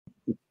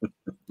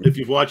If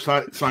you've watched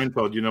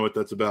Seinfeld, you know what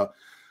that's about.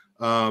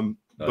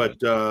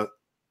 But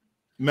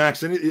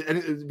Max,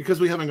 because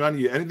we haven't gone to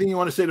you, anything you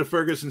want to say to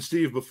Fergus and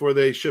Steve before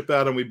they ship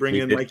out and we bring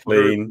in Mike?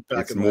 Clean.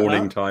 It's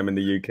morning time in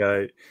the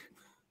UK.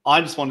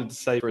 I just wanted to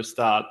say for a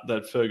start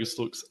that Fergus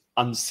looks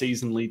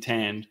unseasonably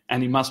tanned,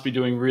 and he must be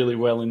doing really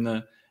well in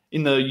the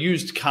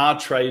used car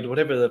trade,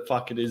 whatever the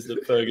fuck it is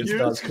that Fergus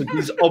does, because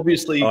he's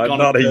obviously I'm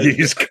not a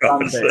used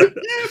car.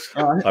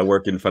 I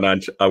work in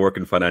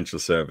financial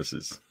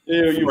services.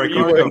 You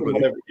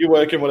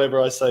work in whatever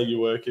I say you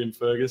work in,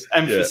 Fergus.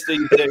 And for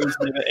Steve, there is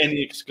never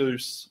any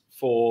excuse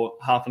for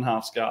half and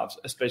half scarves,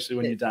 especially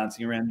when you're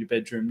dancing around your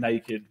bedroom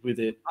naked with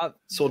it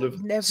sort of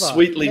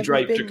sweetly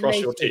draped across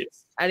your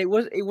tits. And it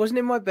wasn't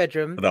in my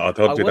bedroom. No,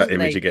 don't do that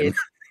image again.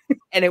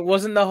 And it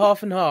wasn't the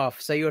half and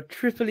half, so you're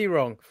triply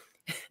wrong.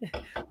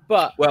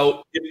 But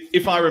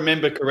if I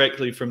remember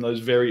correctly from those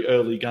very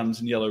early Guns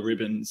and Yellow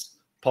Ribbons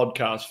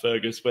podcast,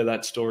 Fergus, where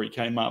that story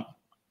came up,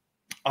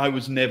 I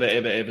was never,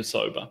 ever, ever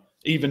sober,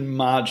 even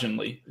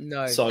marginally.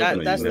 No,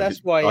 sober.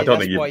 That's why. I don't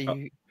think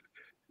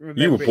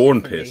you were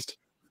born pissed.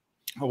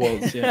 I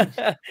was,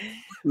 yeah.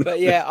 But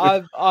yeah,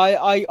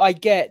 I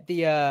get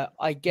the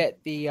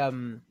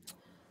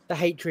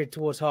hatred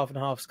towards half and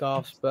half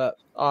scarves, but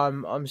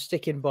I'm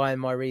sticking by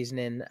my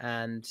reasoning.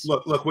 And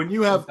look, when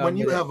you have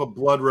a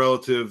blood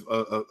relative,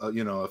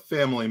 a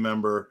family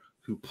member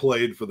who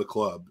played for the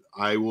club,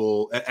 I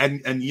will,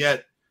 and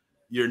yet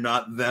you're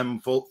not them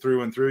full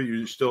through and through.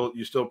 You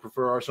still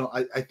prefer Arsenal.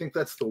 I think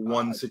that's the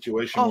one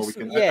situation where we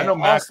can. I know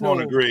Max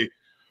won't agree,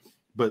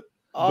 but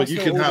you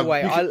can have.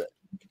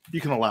 You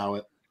can allow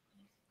it.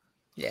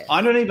 Yeah,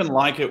 I don't even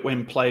like it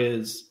when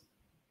players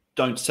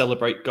don't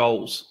celebrate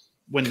goals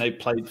when they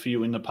played for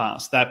you in the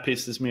past. That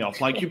pisses me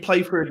off. Like, you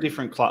play for a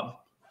different club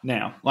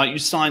now. Like, you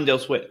signed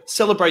elsewhere.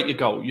 Celebrate your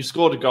goal. You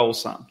scored a goal,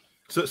 son.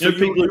 So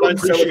people who don't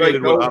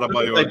celebrate goals,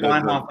 they buy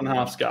half and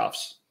half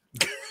scarves.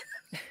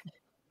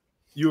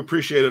 You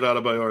appreciated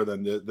Adebayor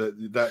then?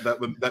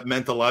 That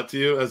meant a lot to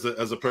you as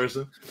a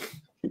person?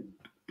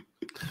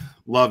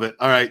 Love it.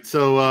 All right,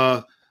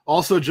 so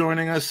also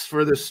joining us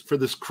for this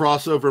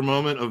crossover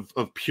moment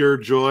of pure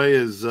joy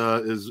is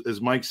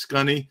Mike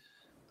Scunny.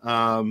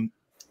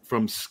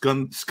 From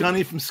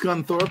Scunny from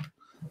Scunthorpe,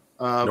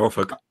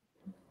 Norfolk.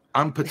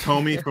 I'm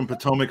Potomac from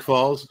Potomac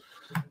Falls,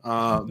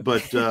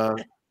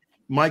 but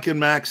Mike and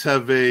Max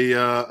have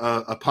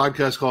a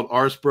podcast called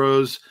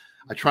Arsebros.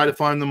 I try to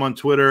find them on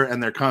Twitter,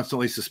 and they're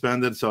constantly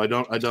suspended, so I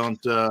don't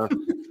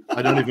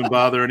even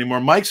bother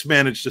anymore. Mike's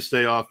managed to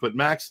stay off, but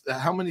Max,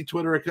 how many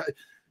Twitter accounts?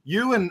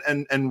 You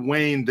and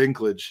Wayne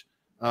Dinklage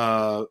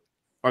are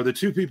the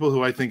two people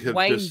who I think have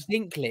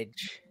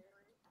Dinklage.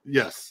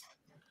 Yes.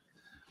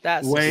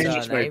 That's Wayne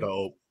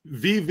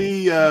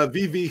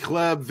VV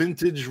Club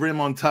Vintage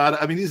Remontada.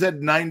 I mean, he's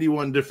had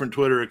 91 different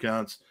Twitter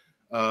accounts,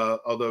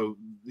 although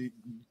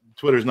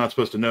Twitter's not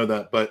supposed to know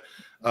that. But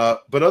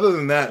other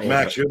than that,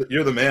 Max,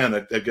 you're the man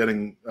at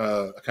getting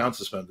accounts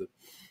suspended.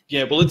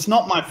 Yeah, well, it's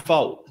not my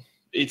fault.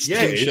 It's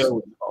Tim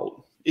Sherwood's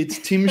fault. It's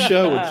Tim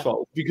Sherwood's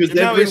fault because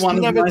every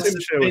one of my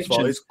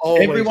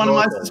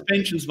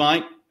suspensions,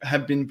 Mike,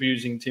 have been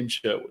abusing Tim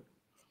Sherwood.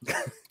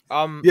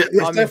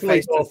 It's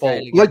definitely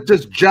awful. Like,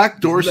 does Jack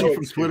Dorsey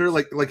from Twitter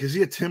like is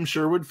he a Tim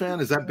Sherwood fan?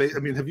 Is that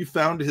have you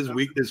found his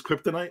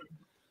kryptonite?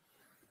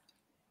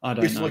 I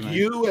don't know. It's like, man,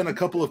 you and a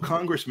couple of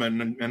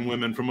congressmen and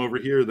women from over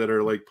here that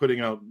are like putting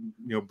out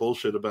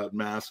bullshit about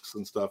masks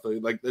and stuff.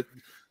 Like that.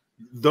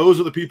 Those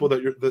are the people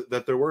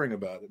that they're worrying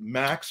about.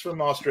 Max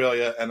from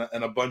Australia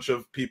and a bunch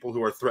of people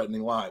who are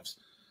threatening lives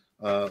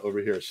over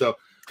here. So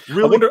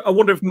really, I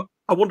wonder if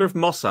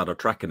Mossad are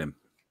tracking him.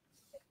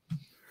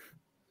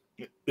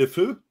 If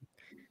who?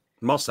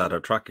 Mossad are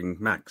tracking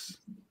Max.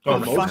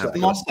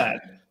 Mossad,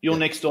 your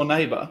next door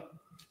neighbor.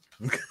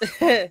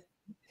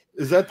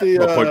 Is that the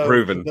point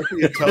proven? Is that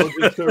the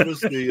intelligence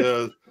service?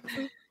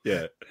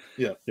 Yeah.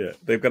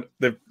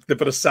 They've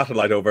put a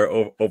satellite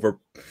over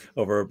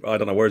I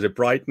don't know, where is it,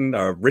 Brighton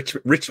or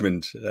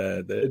Richmond?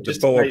 The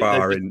Boer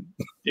Bar in.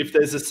 If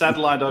there's a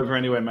satellite over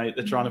anywhere, mate,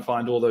 they're trying to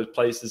find all those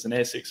places in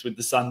Essex with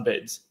the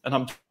sunbeds,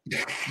 and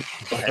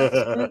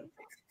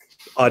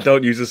I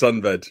don't use a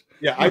sunbed.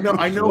 Yeah, I know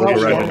how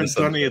warm and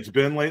sunny it's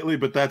been lately,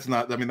 but that's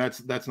not. I mean,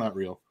 that's not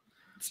real.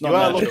 You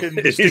are looking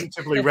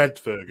distinctively red,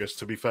 Fergus,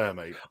 to be fair,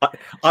 mate.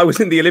 I was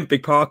in the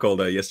Olympic Park all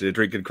day yesterday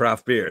drinking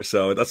craft beer,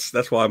 so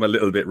that's why I'm a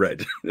little bit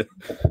red.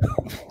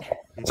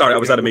 Sorry, I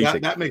was at a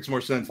meeting. That makes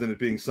more sense than it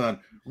being sun.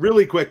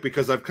 Really quick,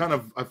 because I've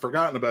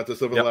forgotten about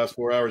this over the last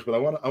 4 hours, but I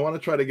want to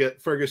try to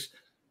get Fergus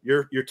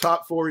your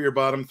top four, your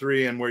bottom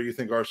three, and where you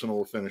think Arsenal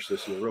will finish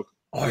this year.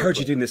 I heard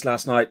you doing this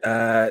last night.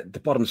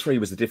 The bottom three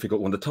was the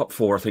difficult one. The top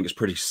four, I think, is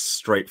pretty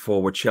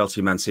straightforward.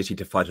 Chelsea, Man City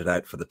to fight it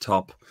out for the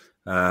top.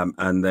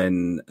 And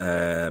then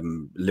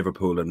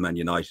Liverpool and Man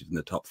United in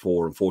the top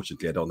four.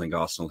 Unfortunately, I don't think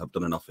Arsenal have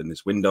done enough in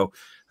this window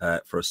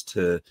for us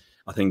to.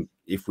 I think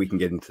if we can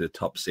get into the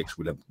top six,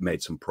 we'll have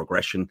made some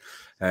progression.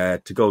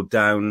 To go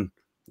down,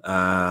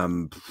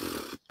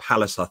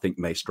 Palace, I think,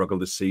 may struggle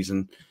this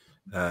season.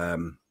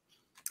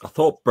 I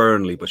thought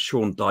Burnley, but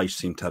Sean Dyche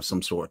seemed to have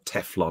some sort of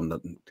Teflon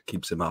that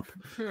keeps him up.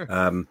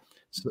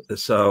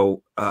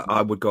 So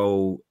I would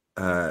go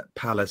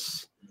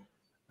Palace,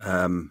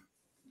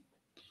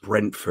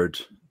 Brentford,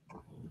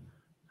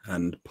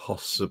 and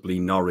possibly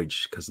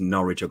Norwich, because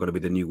Norwich are going to be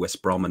the new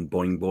West Brom and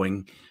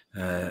boing,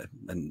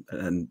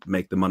 and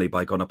make the money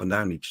by going up and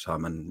down each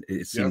time. And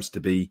it seems to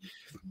be,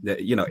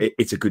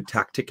 it's a good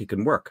tactic. It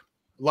can work.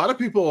 A lot of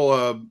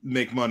people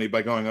make money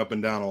by going up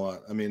and down a lot.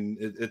 I mean,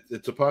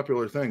 it's a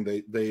popular thing.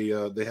 They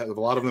have a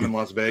lot of them in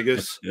Las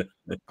Vegas.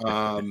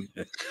 And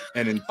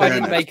in I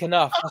didn't make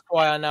enough. That's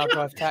why I now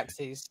drive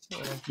taxis.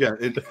 Yeah,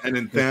 and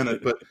in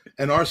Thanet.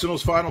 And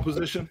Arsenal's final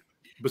position,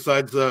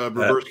 besides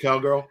reverse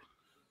cowgirl?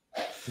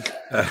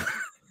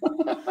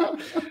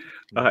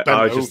 I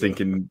was just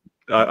thinking.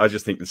 I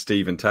just think that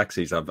Steve and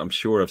taxis. I'm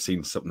sure I've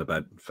seen something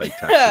about fake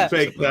taxis.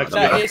 Fake taxis.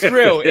 No, it's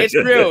real. It's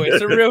real.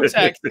 It's a real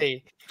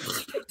taxi.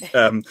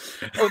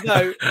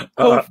 Although,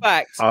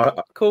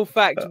 cool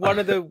fact. One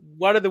of the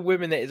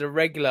women that is a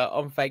regular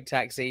on fake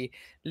taxi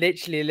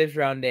literally lives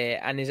around here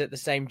and is at the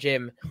same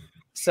gym.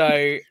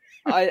 So,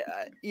 I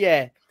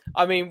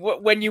mean,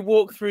 when you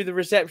walk through the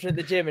reception at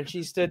the gym and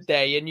she stood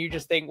there, and you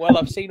just think, "Well,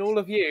 I've seen all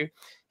of you."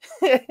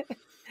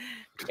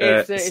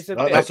 That's a reason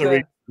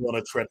on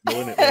a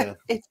treadmill, isn't it?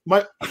 Yeah.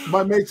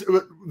 My mates.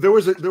 There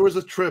was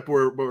a trip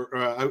where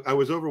I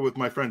was over with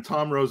my friend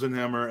Tom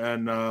Rosenhammer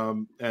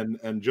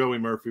and Joey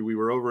Murphy. We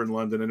were over in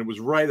London, and it was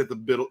right at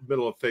the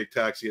middle of fake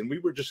taxi, and we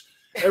were just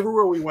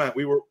everywhere we went.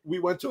 We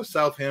went to a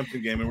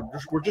Southampton game, and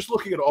we're just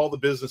looking at all the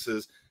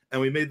businesses, and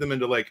we made them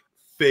into like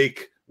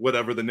fake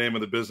whatever the name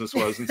of the business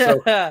was, and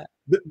so and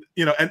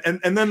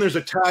then there's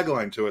a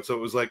tagline to it, so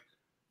it was like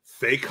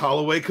fake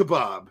Holloway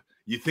kebab.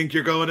 You think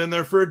you're going in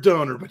there for a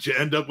donor, but you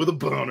end up with a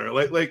boner.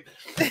 Like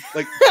fake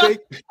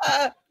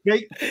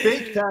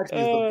taxi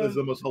is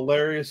the most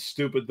hilarious,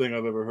 stupid thing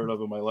I've ever heard of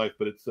in my life.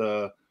 But it's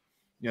so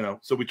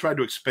we tried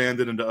to expand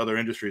it into other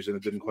industries, and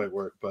it didn't quite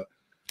work. But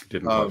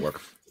didn't quite work.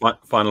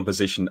 Final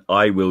position,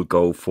 I will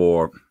go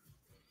for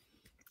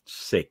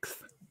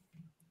 6th.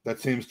 That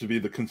seems to be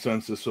the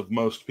consensus of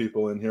most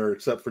people in here,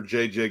 except for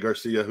JJ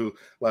Garcia, who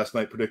last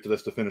night predicted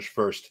us to finish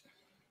first.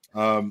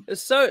 Sophie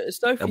said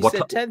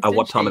 10th. At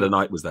what time of the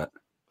night was that?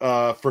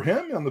 For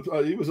him,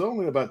 he was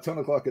only about 10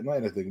 o'clock at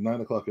night. I think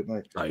 9 o'clock at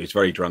night. Oh, he's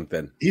very drunk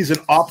then. He's an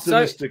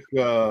optimistic.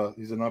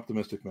 He's an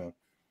optimistic man.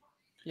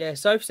 Yeah,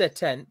 Sophie said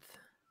 10th.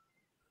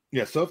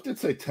 Yeah, Soph did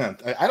say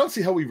 10th. I don't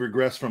see how we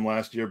regressed from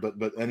last year,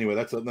 but anyway,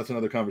 that's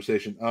another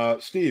conversation.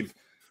 Steve,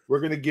 we're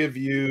going to give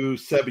you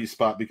Sebi's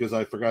spot because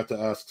I forgot to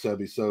ask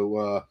Sebi.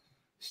 So,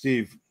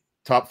 Steve,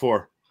 top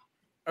 4.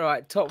 All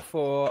right, top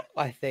 4,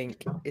 I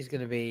think, is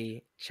going to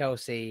be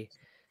Chelsea,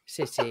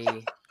 City,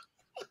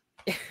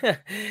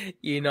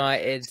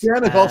 United.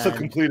 Stan has also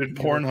completed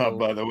Pornhub,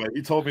 by the way.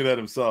 He told me that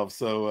himself.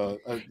 So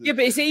yeah,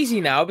 but it's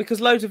easy now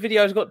because loads of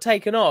videos got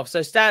taken off.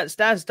 So Stan's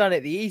done it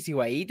the easy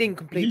way. He didn't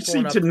complete. You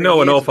seem to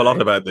know an awful lot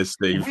about this,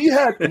 Steve. We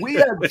had 3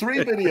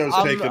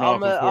 videos taken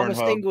off of Pornhub. I'm a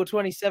single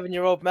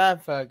 27-year-old man,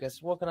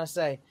 Fergus. What can I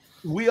say?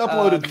 We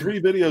uploaded 3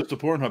 videos to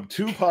Pornhub,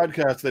 2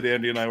 podcasts that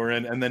Andy and I were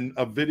in, and then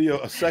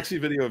a sexy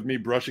video of me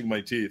brushing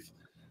my teeth,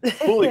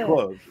 fully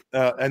clothed.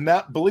 And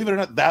that, believe it or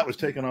not, that was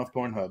taken off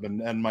Pornhub,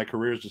 and my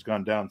career's just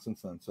gone down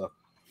since then. So,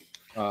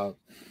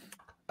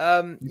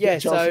 Chelsea?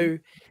 So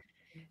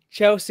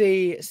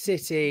Chelsea,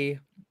 City,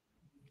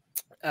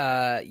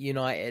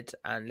 United,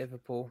 and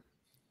Liverpool,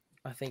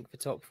 I think, for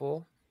top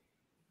 4.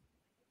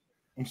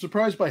 I'm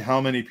surprised by how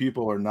many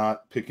people are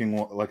not picking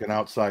like an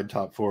outside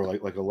top 4,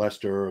 like a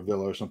Leicester or a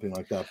Villa or something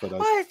like that. But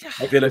I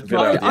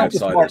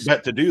smart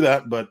bet to do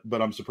that. But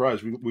I'm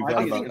surprised we've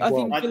had about. I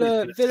think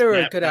Villa are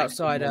a good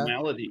outsider.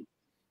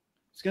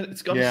 It's got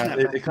it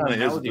kind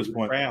of is at this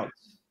point.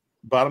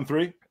 Bottom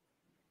 3.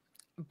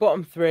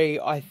 Bottom 3,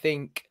 I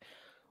think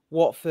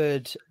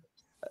Watford,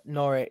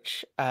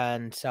 Norwich,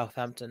 and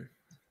Southampton.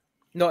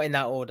 Not in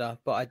that order,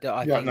 but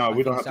I think. No,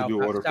 we don't have to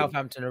do order.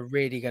 Southampton are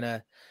really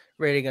gonna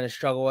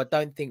struggle. I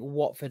don't think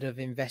Watford have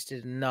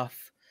invested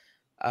enough,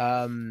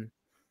 and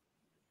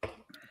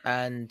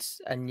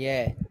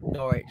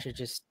Norwich are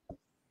just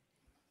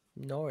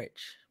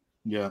Norwich.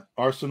 Yeah,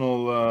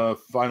 Arsenal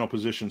final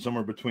position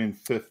somewhere between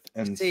 5th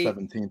and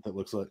 17th. It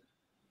looks like.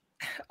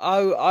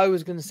 I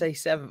was going to say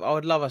 7th. I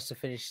would love us to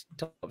finish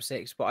top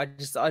 6, but I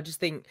just have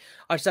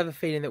a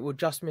feeling that we'll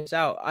just miss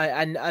out.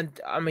 I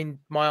mean,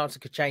 my answer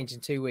could change in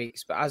 2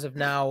 weeks, but as of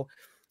now,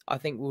 I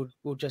think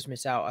we'll just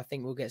miss out. I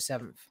think we'll get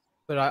 7th.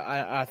 But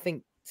I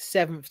think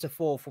 7th to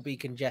 4th will be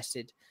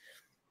congested.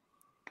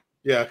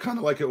 Yeah, kind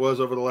of like it was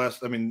over the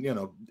last. I mean,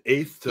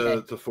 8th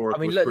to 4th. I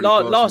mean, look,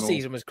 last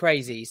season was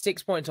crazy.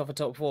 6 points off a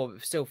top 4,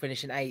 but still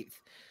finishing 8th.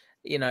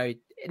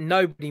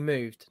 Nobody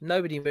moved.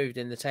 Nobody moved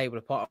in the table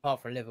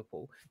apart from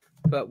Liverpool.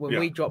 But when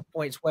we dropped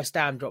points, West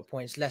Ham dropped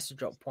points, Leicester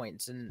dropped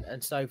points,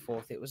 and so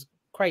forth. It was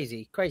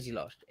crazy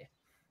last year.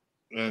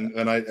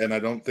 And I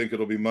don't think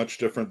it'll be much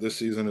different this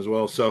season as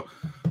well. So,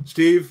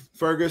 Steve,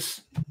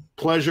 Fergus,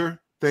 pleasure.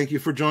 Thank you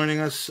for joining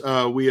us.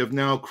 We have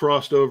now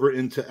crossed over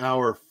into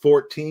hour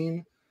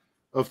 14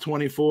 of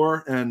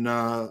 24, and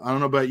I don't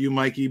know about you,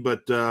 Mikey,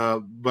 but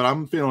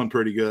I'm feeling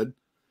pretty good.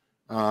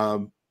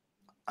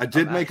 I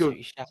did make a.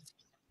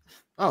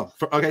 Oh,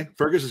 okay.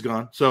 Fergus is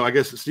gone, so I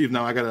guess Steve.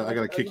 Now I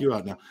gotta kick you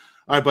out now.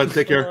 All right, bud.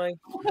 Take care.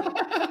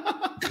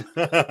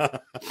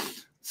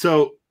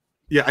 So,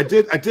 yeah, I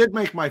did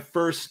make my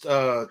first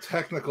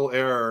technical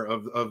error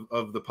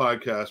of the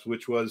podcast,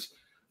 which was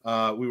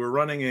we were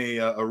running a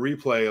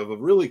replay of a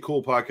really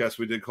cool podcast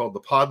we did called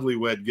the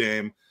Podlywed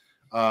Game.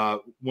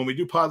 When we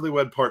do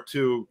Podlywed Part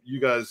 2, you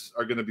guys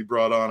are going to be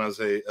brought on as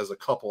a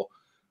couple.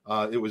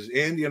 It was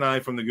Andy and I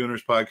from the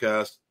Gooners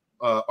podcast,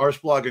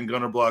 Arsblog and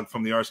Gunnerblog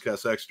from the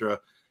Arscast Extra,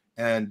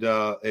 and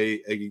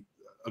a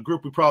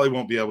group we probably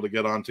won't be able to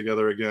get on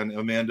together again,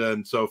 Amanda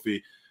and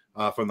Sophie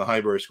from the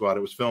Highbury Squad.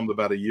 It was filmed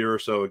about a year or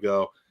so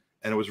ago,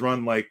 and it was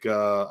run like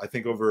I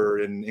think over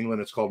in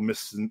England it's called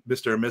Mr. and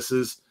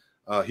Mrs.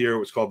 Here it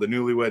was called the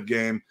Newlywed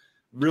Game.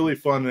 Really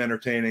fun and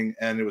entertaining,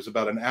 and it was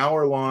about an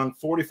hour long,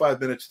 45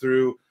 minutes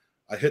through.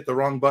 I hit the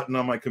wrong button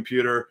on my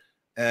computer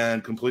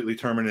and completely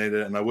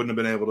terminated it, and I wouldn't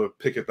have been able to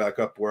pick it back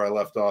up where I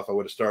left off. I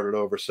would have started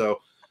over. So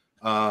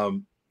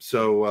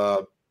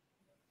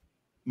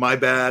my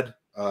bad.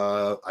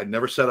 I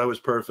never said I was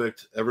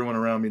perfect. Everyone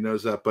around me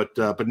knows that, but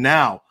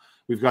now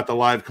we've got the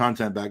live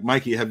content back.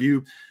 Mikey,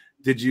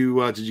 did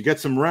you get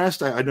some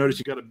rest? I noticed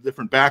you got a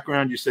different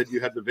background. You said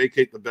you had to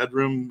vacate the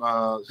bedroom.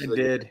 I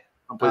did.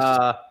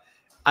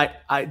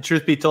 I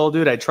truth be told,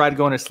 dude, I tried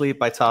going to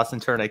sleep. I tossed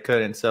and turned. I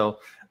couldn't. So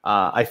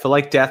I feel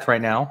like death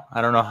right now.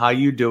 I don't know how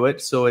you do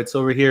it. So it's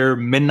over here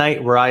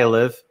midnight where I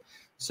live.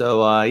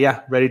 So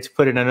yeah, ready to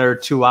put in another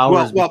 2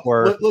 hours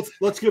before.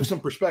 Let's give some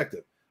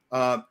perspective.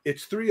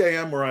 It's 3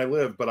 a.m. where I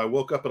live, but I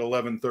woke up at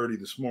 11:30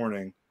 this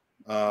morning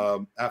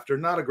after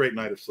not a great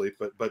night of sleep.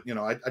 But you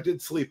know, I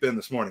did sleep in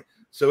this morning.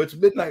 So it's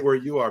midnight where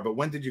you are. But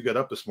when did you get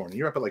up this morning?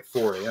 You're up at like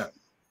 4 a.m.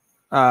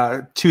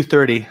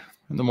 2:30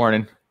 in the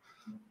morning.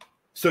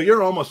 So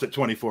you're almost at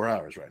 24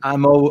 hours right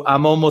now.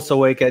 I'm almost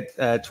awake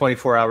at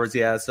 24 hours.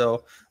 Yeah.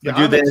 So yeah,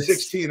 I'm at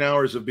 16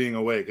 hours of being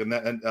awake,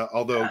 and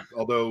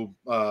although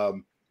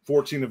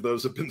 14 of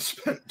those have been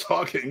spent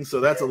talking, so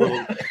that's a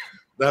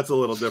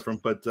little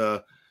different.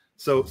 But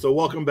so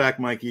welcome back,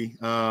 Mikey.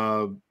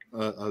 I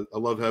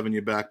love having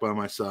you back by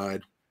my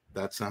side.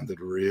 That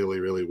sounded really,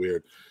 really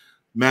weird.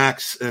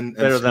 Max and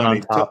better Scunny, than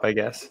on top, I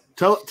guess.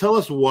 Tell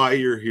us why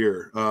you're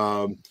here.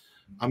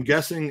 I'm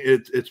guessing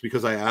it's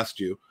because I asked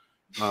you.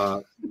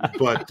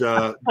 But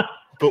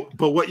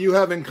what you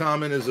have in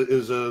common is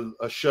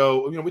a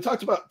show. You know, we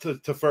talked about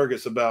to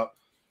Fergus about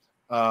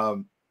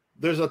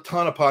there's a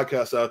ton of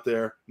podcasts out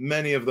there.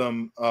 Many of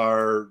them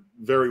are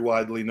very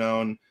widely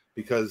known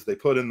because they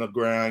put in the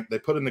grind, they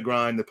put in the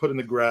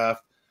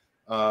graft,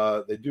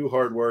 they do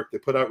hard work, they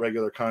put out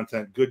regular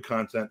content, good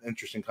content,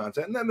 interesting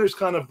content, and then there's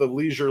kind of the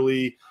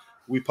leisurely,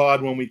 we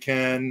pod when we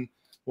can,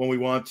 when we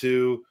want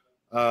to.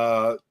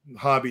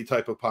 Hobby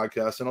type of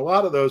podcasts, and a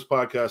lot of those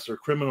podcasts are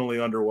criminally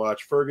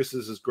underwatched.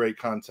 Fergus's is great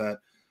content.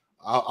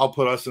 I'll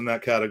put us in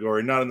that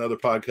category, not another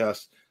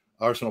podcast,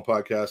 Arsenal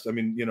podcast. I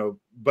mean, you know,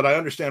 but I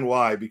understand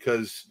why,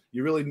 because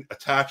you really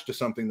attach to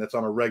something that's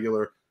on a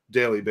regular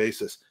daily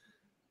basis.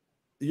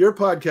 Your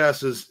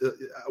podcast is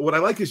what I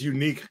like is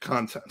unique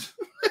content,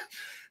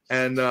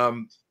 and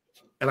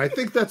I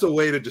think that's a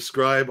way to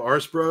describe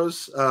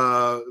Arsebros.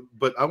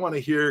 But I want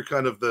to hear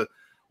kind of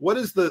what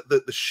is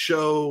the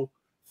show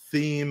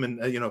theme,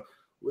 and you know,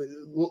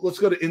 let's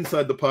go to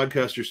inside the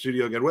podcaster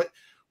studio again.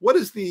 What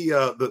is the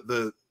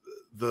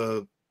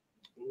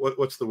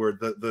what's the word,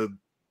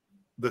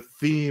 the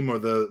theme or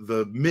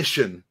the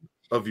mission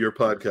of your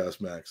podcast,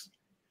 Max?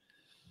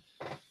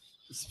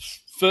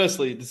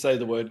 Firstly, to say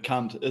the word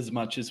cunt as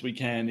much as we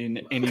can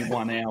in any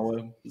 1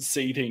 hour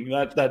seating.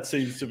 That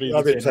seems to be.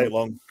 That didn't take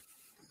long.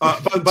 By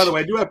the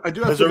way, I do have.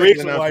 There's a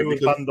reason why we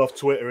banned off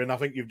Twitter, and I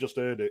think you've just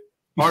heard it.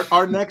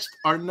 Our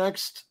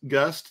next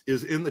guest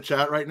is in the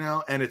chat right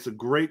now, and it's a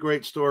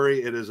great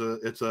story.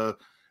 It's a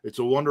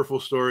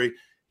wonderful story.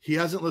 He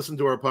hasn't listened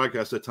to our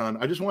podcast a ton.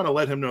 I just want to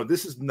let him know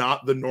this is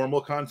not the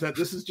normal content.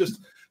 This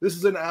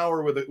is an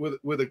hour with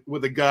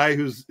a guy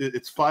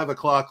it's 5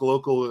 o'clock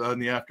local in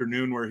the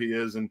afternoon where he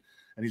is, and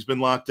he's been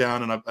locked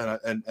down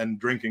and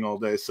drinking all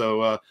day.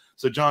 So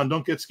John,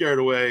 don't get scared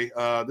away.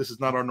 This is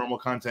not our normal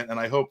content, and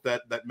I hope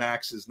that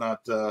Max is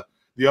not the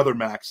other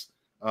Max.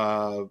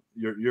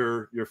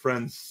 Your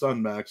friend's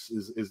son Max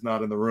is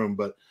not in the room,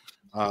 but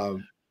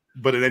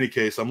in any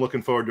case, I'm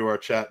looking forward to our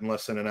chat in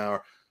less than an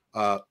hour.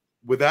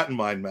 With that in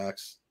mind,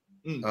 Max.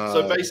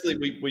 So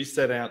basically, we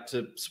set out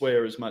to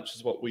swear as much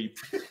as what we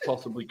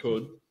possibly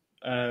could.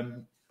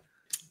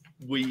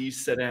 We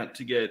set out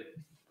to get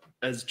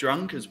as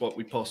drunk as what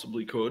we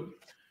possibly could,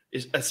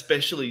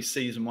 especially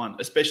season 1,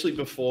 especially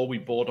before we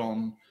brought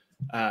on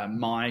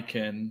Mike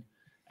and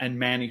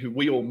Manny, who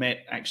we all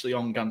met actually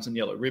on Guns and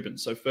Yellow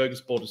Ribbons. So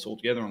Fergus brought us all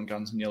together on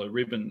Guns and Yellow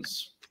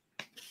Ribbons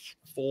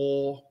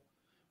 4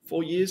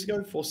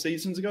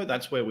 seasons ago.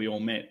 That's where we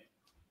all met.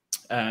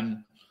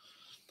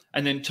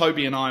 And then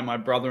Toby and I, my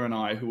brother and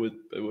I, who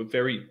were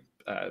very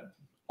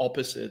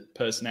opposite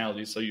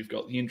personalities. So you've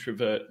got the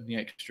introvert and the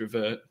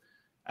extrovert.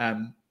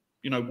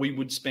 We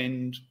would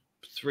spend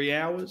 3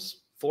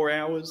 hours, 4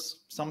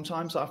 hours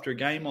sometimes after a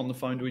game on the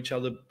phone to each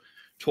other,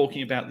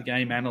 talking about the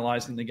game,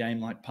 analyzing the game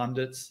like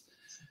pundits.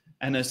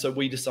 And so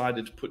we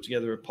decided to put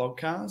together a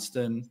podcast.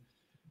 And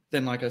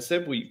then, like I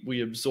said,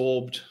 we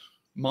absorbed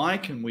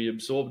Mike and we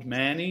absorbed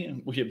Manny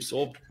and we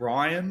absorbed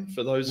Ryan.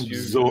 For those of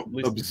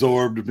you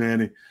absorbed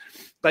Manny.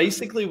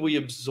 Basically, we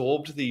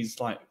absorbed these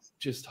like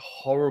just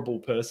horrible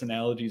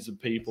personalities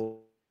of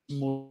people,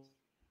 4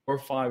 or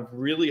 5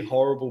 really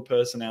horrible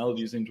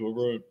personalities into a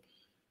room,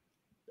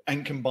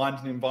 and combined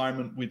an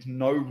environment with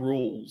no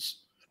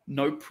rules,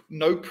 no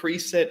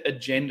preset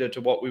agenda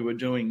to what we were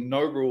doing,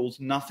 no rules,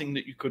 nothing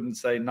that you couldn't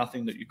say,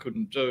 nothing that you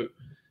couldn't do.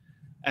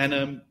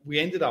 And we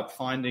ended up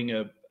finding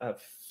a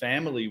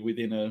family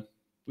within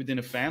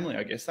a family,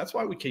 I guess. That's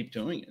why we keep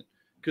doing it,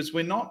 because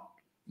we're not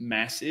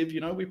massive.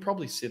 We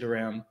probably sit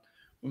around,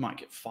 we might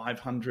get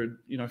 500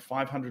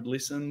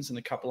 listens and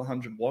a couple of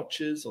hundred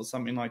watches or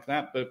something like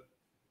that. But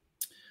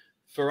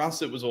for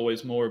us, it was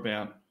always more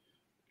about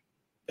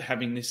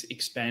having this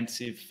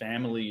expansive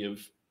family of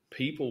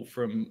people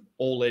from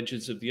all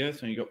edges of the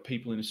earth. And you got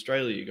people in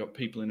Australia, you got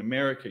people in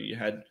America, you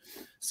had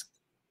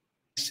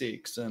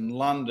Six and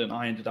London.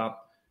 I ended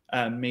up,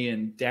 me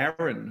and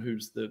Darren,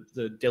 who's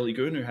the Delhi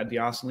Goon who had the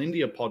Arsenal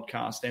India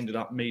podcast, ended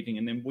up meeting,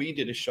 and then we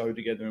did a show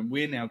together, and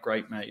we're now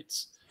great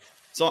mates.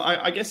 So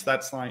I guess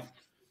that's like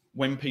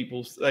when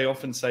they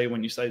often say,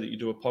 when you say that you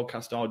do a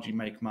podcast, oh, do you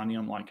make money?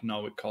 I'm like,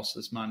 no, it costs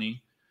us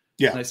money.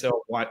 Yeah. And they say,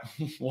 oh,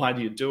 why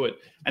do you do it?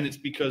 And it's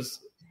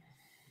because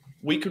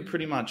we could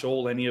pretty much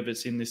any of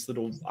us in this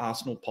little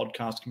Arsenal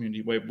podcast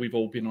community where we've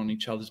all been on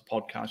each other's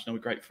podcast. We're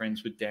great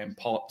friends with Dan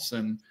Potts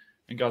and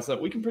guys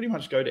that we can pretty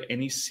much go to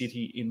any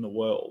city in the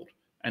world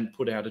and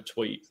put out a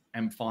tweet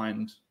and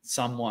find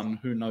someone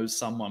who knows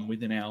someone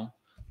within our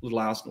little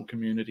Arsenal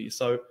community.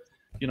 So,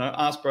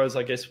 Arsebros,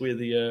 I guess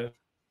we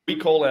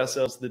call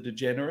ourselves the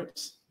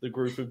degenerates, the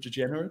group of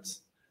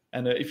degenerates.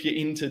 And if you're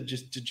into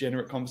just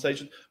degenerate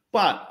conversation,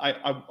 but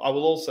I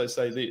will also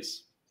say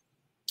this,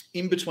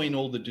 in between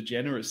all the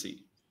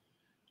degeneracy,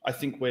 I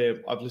think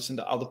where I've listened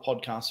to other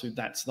podcasts who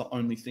that's the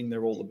only thing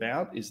they're all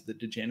about is the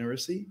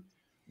degeneracy.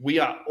 We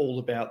are all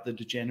about the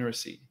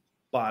degeneracy,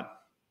 but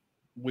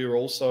we're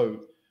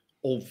also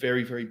all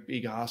very, very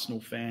big Arsenal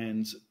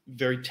fans,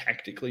 very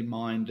tactically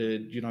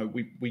minded.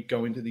 We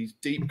go into these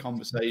deep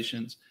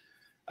conversations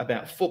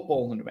about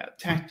football and about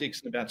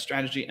tactics and about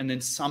strategy, and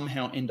then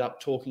somehow end up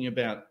talking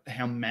about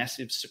how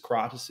massive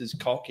Socrates'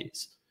 cock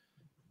is.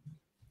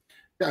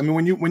 Yeah, I mean,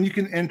 when you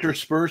can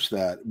intersperse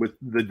that with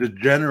the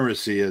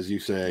degeneracy, as you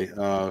say,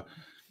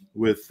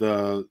 but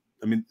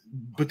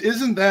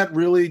isn't that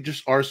really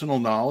just Arsenal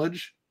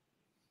knowledge?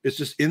 It's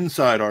just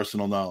inside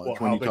Arsenal knowledge.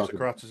 How big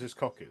Socrates'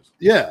 cock is?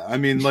 Yeah,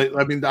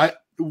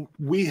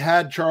 we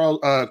had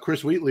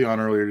Chris Wheatley on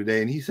earlier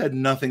today, and he said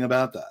nothing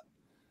about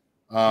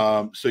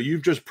that. So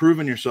you've just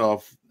proven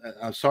yourself.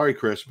 I'm sorry,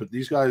 Chris, but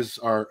these guys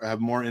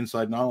have more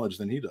inside knowledge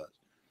than he does.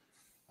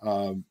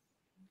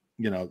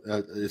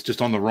 It's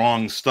just on the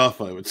wrong stuff,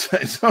 I would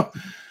say.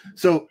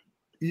 So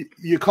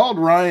you called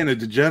Ryan a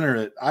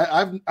degenerate.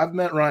 I've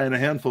met Ryan a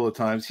handful of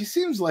times. He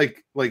seems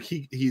like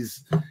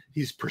he's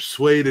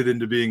persuaded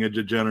into being a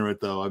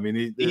degenerate, though. I mean,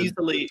 he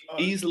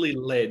easily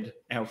led,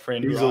 our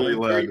friend. Easily Ryan,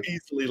 led. Very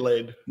easily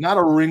led. Not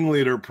a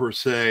ringleader per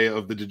se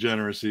of the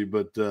degeneracy,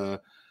 but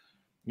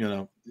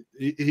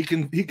he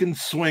can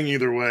swing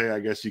either way, I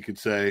guess you could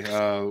say,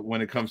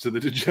 when it comes to the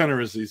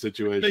degeneracy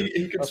situation.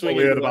 He can That's swing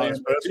what we heard about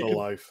his personal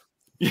life.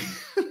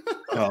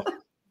 Well,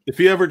 if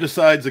he ever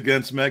decides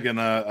against Megan,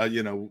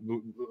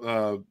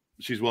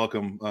 she's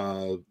welcome.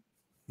 No,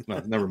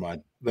 never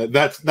mind.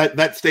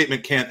 That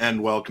statement can't end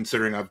well,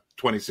 considering I've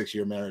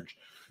 26-year marriage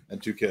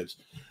and 2 kids.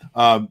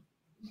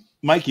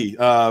 Mikey,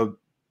 you're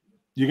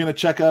going to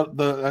check out I'm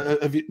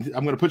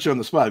going to put you on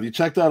the spot. Have you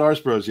checked out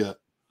Arsebros yet?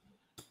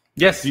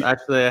 Yes,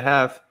 actually, I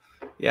have.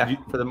 Yeah,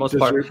 for the most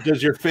part.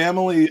 Does your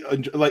family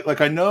like?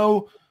 I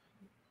know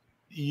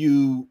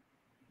you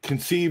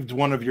conceived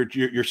one of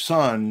your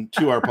son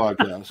to our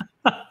podcast.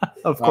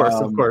 Of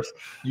course.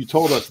 You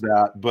told us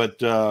that,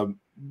 but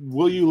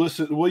will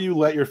you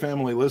let your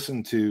family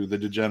listen to the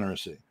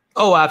degeneracy?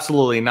 Oh,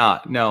 absolutely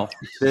not. No,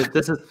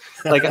 this is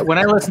like when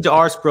I listen to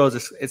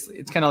Arsebros,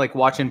 it's kind of like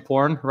watching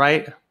porn,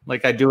 right?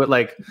 Like I do it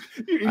like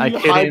I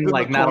get in,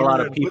 like not a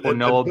lot of people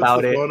know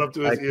about it. Up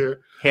to his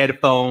ear.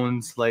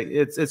 Headphones, like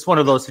it's one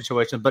of those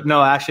situations. But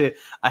no, actually,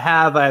 I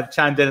have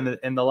chimed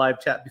in the live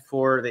chat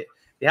before. They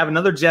have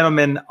another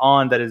gentleman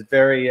on that is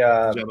very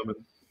a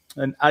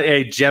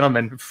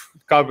gentleman,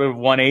 probably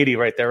 180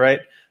 right there, right?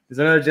 There's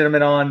another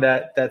gentleman on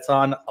that's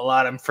on a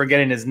lot. I'm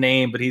forgetting his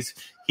name, but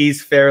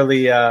he's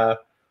fairly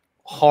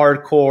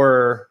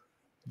hardcore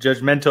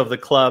judgmental of the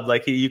club.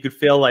 Like you could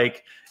feel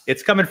like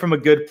it's coming from a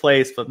good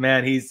place, but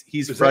man, he's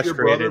is frustrated.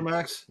 That your brother,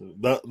 Max?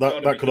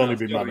 That could only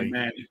be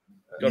Manny.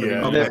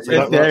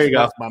 There you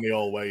go. Manny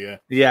all way,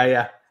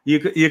 yeah. You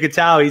could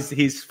tell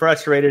he's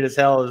frustrated as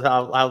hell as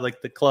how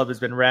like the club has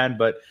been ran.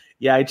 But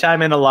yeah, I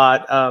chime in a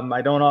lot.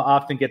 I don't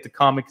often get to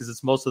comment because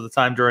it's most of the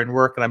time during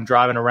work and I'm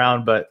driving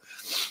around. But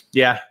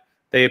yeah,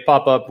 They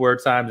pop up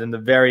word times, and the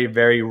very,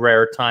 very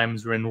rare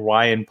times when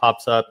Ryan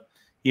pops up,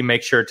 he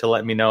makes sure to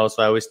let me know.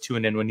 So I always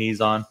tune in when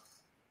he's on.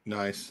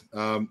 Nice.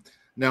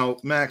 Now,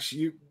 Max,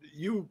 you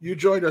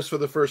joined us for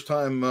the first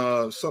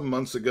time some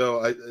months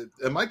ago.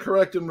 Am I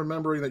correct in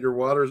remembering that your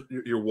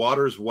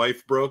water's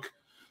wife broke?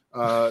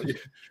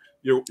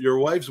 Your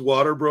wife's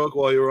water broke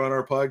while you were on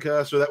our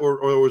podcast,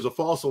 or it was a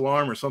false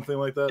alarm or something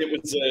like that?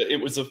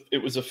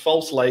 It was a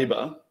false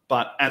labor,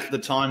 but at the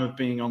time of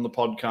being on the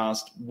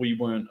podcast, we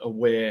weren't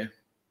aware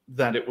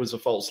that it was a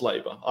false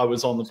labor. I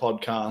was on the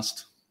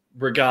podcast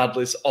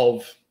regardless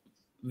of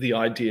the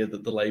idea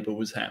that the labor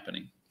was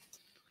happening.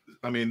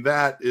 I mean,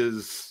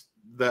 that's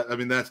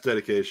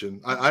dedication.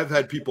 I've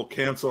had people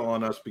cancel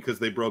on us because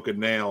they broke a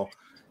nail,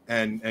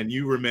 and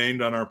you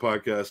remained on our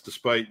podcast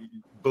despite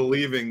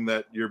believing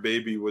that your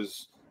baby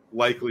was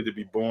likely to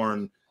be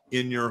born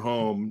in your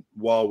home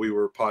while we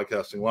were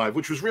podcasting live,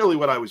 which was really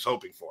what I was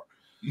hoping for.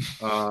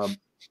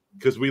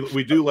 Because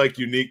we do like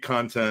unique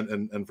content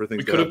and for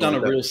things. We could have done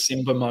a real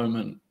Simba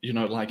moment,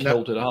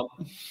 held it up.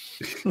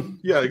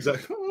 Yeah,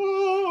 exactly.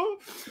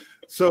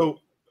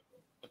 So,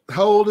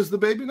 how old is the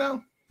baby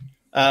now?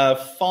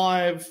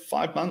 5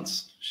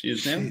 months. She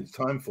is now. Jeez,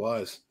 time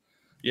flies.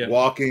 Yeah.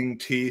 Walking,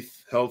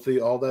 teeth,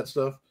 healthy, all that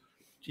stuff.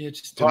 Yeah,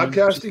 just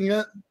podcasting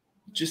yet?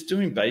 Just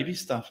doing baby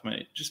stuff,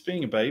 mate. Just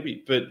being a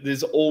baby. But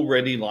there's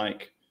already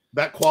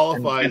that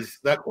qualifies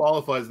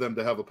them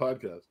to have a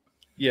podcast.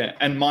 Yeah,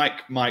 and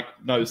Mike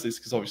knows this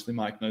because obviously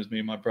Mike knows me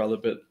and my brother.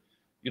 But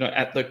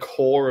at the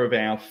core of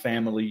our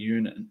family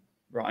unit,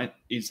 right,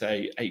 is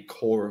a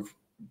core of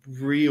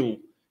real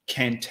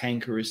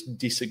cantankerous,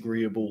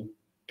 disagreeable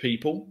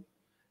people.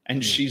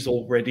 And she's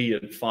already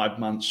at 5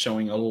 months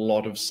showing a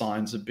lot of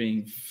signs of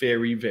being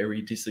very,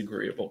 very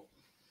disagreeable.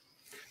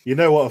 You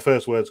know what her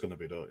first word's going to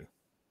be, don't you?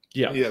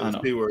 Yeah, the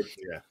B word.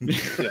 Yeah.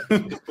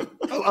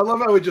 I love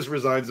how he just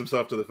resigns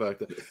himself to the fact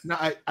that. No,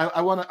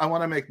 I want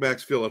to make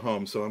Max feel at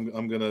home, so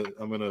I'm gonna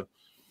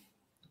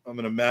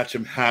match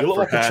him hat. You look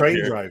for like hat a train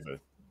here. driver.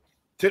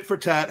 Tit for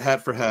tat,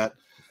 hat for hat.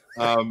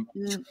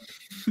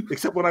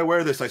 Except when I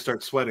wear this, I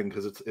start sweating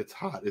because it's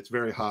hot. It's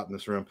very hot in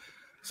this room.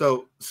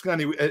 So,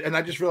 Scunny, and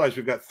I just realized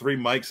we've got 3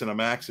 mics and a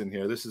Max in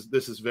here. This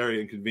is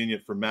very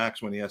inconvenient for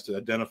Max when he has to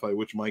identify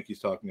which mic he's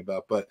talking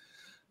about. But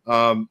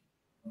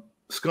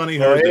Scunny,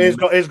 hers,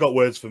 he's got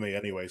words for me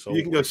anyway. So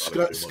you can go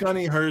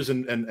Scunny, hers,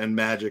 and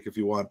Magic if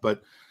you want.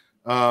 But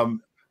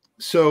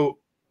so,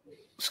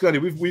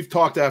 Scunny, we've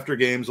talked after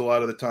games a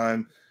lot of the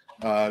time.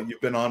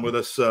 You've been on with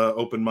us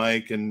open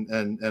mic and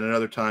at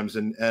other times,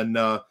 and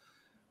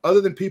other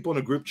than people in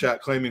a group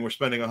chat claiming we're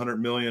spending 100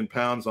 million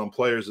pounds on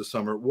players this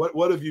summer,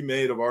 what have you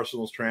made of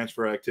Arsenal's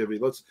transfer activity?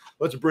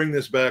 Let's bring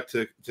this back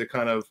to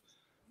kind of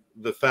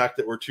the fact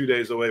that we're 2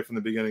 days away from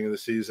the beginning of the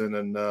season,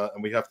 and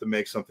we have to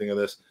make something of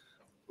this.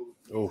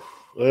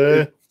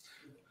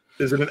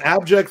 Is it an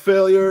abject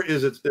failure?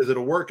 Is it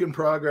a work in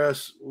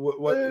progress?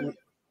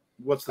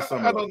 What's the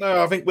summary? I don't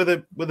know. I think with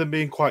them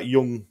being quite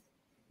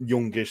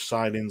youngish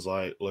signings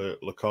like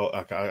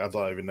Laconga, I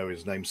don't even know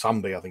his name.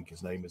 Sambi, I think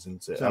his name is,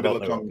 isn't it?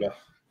 Laconga.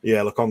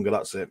 Yeah, Laconga,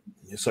 that's it.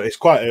 So it's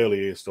quite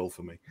early here still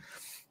for me.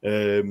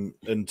 And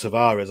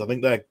Tavares, I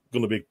think they're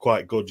going to be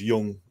quite good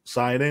young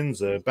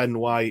signings. Ben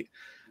White,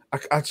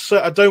 I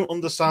don't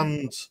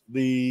understand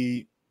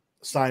the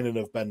signing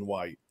of Ben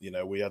White.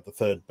 We had the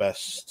third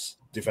best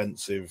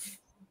defensive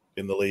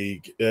in the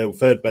league,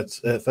 third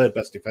best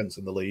defense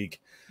in the league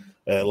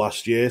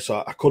last year.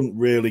 So I couldn't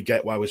really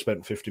get why we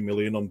spent 50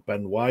 million on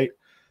Ben White.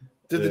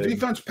 Did the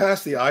defense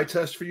pass the eye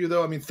test for you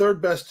though? I mean,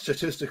 third best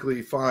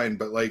statistically fine,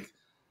 but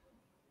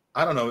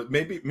I don't know.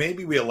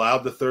 Maybe we allowed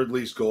the third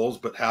least goals,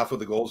 but half of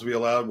the goals we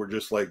allowed were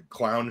just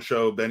clown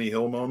show Benny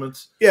Hill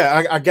moments.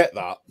 Yeah, I get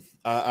that.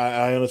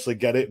 I honestly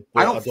get it.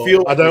 But I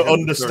don't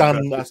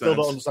understand. I still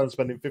don't understand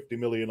spending 50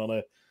 million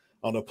on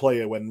a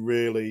player when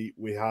really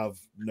we have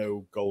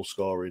no goal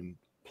scoring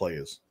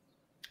players.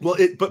 Well,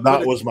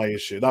 that was my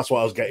issue. That's what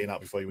I was getting at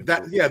before you went.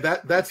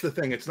 That's the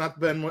thing. It's not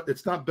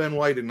Ben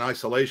White in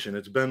isolation.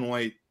 It's Ben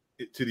White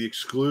to the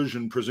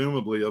exclusion,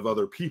 presumably, of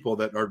other people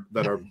that are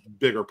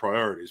bigger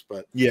priorities.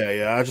 But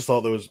yeah, I just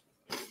thought there was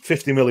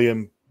 50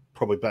 million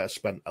probably better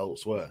spent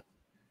elsewhere.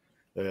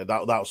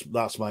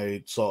 That's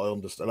my sort of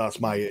understand. That's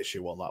my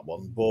issue on that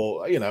one.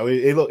 But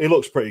he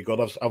looks pretty good.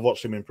 I've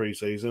watched him in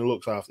pre-season.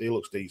 He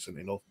looks decent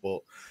enough. But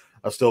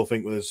I still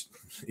think there's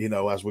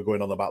as we're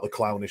going on about the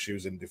clown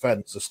issues in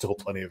defence, there's still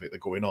plenty of it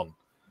going on,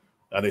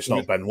 and it's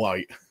not Ben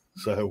White.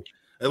 So.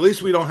 At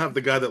least we don't have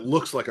the guy that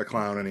looks like a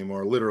clown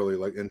anymore, literally,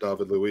 like in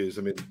David Luiz.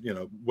 I mean,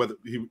 whether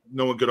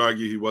no one could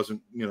argue he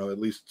wasn't, at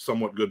least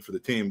somewhat good for the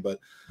team, but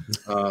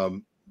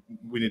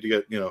we need to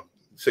get,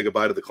 say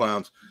goodbye to the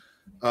clowns.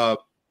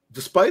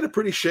 Despite a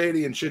pretty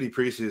shady and shitty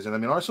preseason, I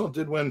mean, Arsenal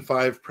did win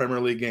 5 Premier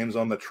League games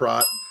on the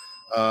trot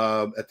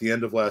at the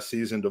end of last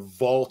season to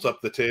vault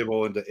up the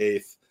table into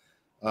 8th.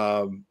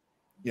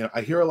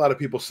 I hear a lot of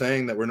people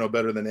saying that we're no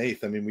better than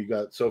 8th. I mean, we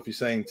got Sophie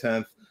saying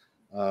 10th.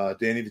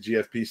 Danny, the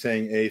GFP,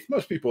 saying 8th.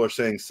 Most people are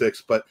saying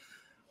 6th, but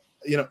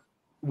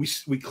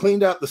we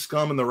cleaned out the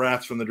scum and the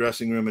rats from the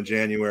dressing room in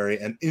January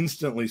and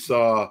instantly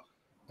saw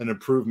an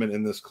improvement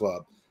in this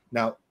club.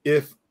 Now,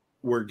 if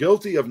we're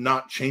guilty of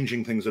not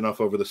changing things enough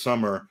over the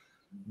summer,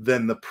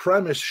 then the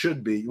premise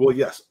should be, well,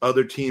 yes,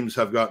 other teams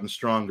have gotten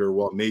stronger.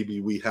 Well,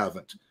 maybe we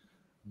haven't.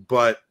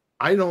 But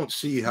I don't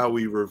see how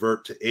we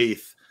revert to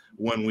 8th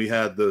when we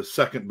had the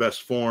second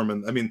best form.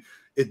 And I mean,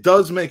 it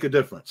does make a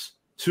difference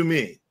to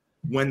me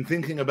when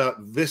thinking about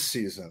this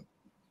season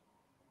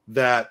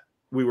that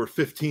we were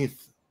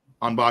 15th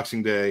on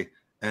Boxing Day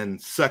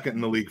and second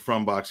in the league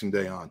from Boxing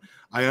Day on.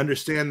 I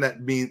understand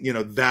that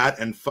that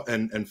and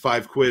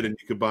 $5 and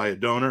you could buy a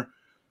donor.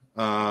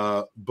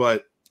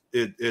 But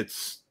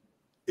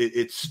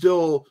it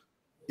still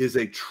is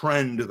a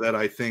trend that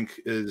I think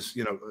is,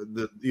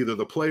 either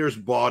the players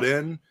bought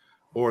in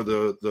or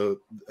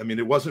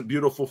it wasn't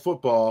beautiful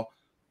football,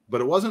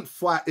 but it wasn't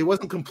flat. It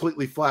wasn't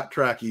completely flat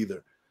track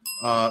either.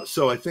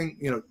 So I think,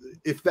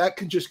 if that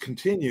can just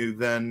continue,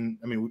 then,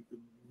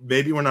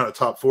 maybe we're not a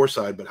top 4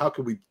 side, but how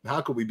could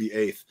we be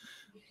 8th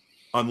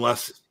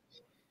unless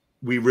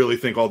we really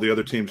think all the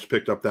other teams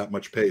picked up that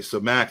much pace? So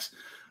Max,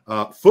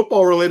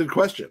 football related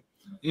question.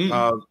 And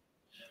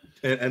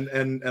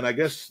I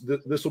guess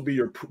this will be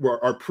our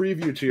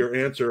preview to your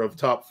answer of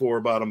top 4,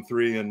 bottom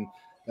 3, and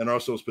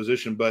Arsenal's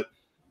position. But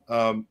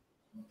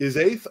is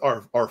 8th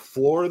our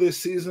floor this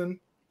season,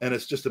 and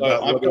it's just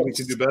about whether we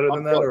can do better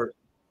than that, or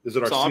is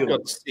it our ceiling? I've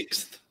got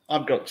 6th.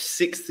 I've got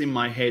 6th in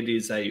my head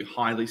is a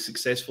highly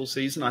successful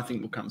season. I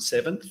think we'll come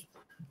 7th.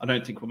 I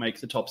don't think we'll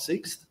make the top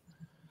 6th.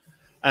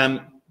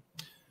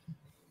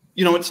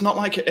 It's not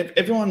like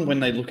everyone, when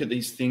they look at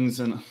these things,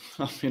 and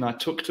I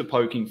took to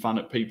poking fun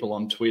at people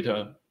on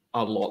Twitter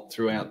a lot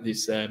throughout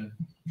this until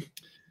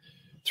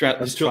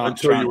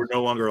you were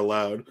no longer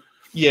allowed.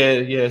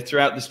 Yeah,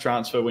 throughout this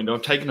transfer window,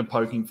 I've taken to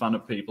poking fun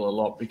at people a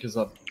lot because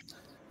I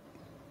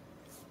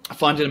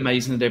find it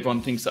amazing that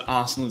everyone thinks that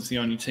Arsenal is the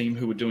only team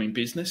who are doing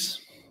business.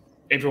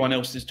 Everyone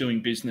else is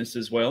doing business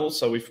as well.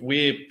 So if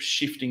we're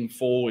shifting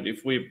forward,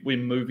 if we're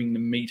moving the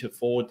meter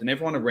forward, then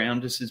everyone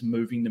around us is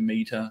moving the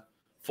meter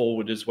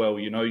forward as well.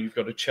 You've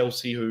got a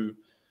Chelsea who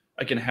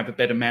are going to have a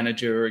better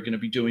manager, are going to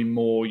be doing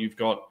more. You've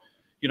got,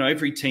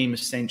 every team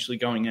essentially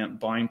going out and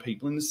buying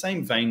people in the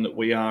same vein that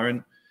we are.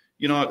 And,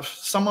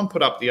 someone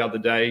put up the other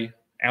day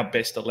our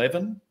best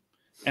 11,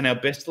 and our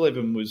best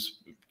 11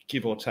 was,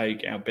 give or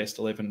take, our best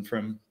 11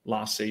 from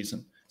last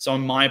season. So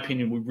in my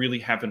opinion, we really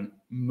haven't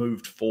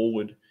moved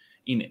forward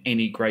in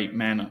any great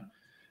manner.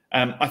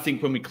 I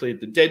think when we cleared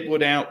the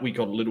Deadwood out, we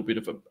got a little bit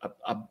of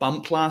a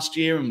bump last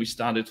year and we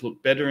started to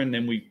look better, and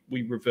then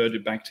we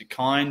reverted back to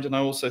kind. And I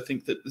also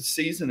think that the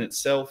season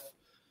itself,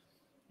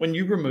 when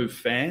you remove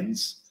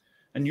fans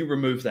and you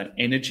remove that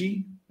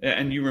energy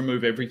and you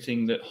remove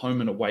everything that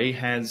home and away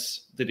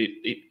has, that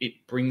it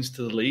brings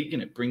to the league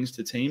and it brings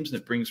to teams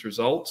and it brings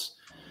results,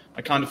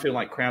 I kind of feel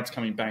like crowds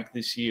coming back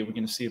this year, we're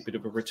going to see a bit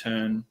of a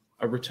return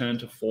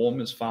to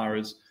form as far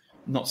as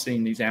not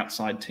seeing these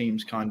outside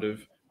teams kind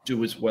of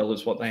do as well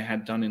as what they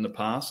had done in the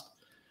past.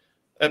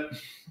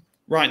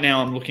 Right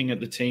now, I'm looking at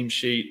the team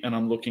sheet and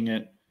I'm looking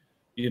at,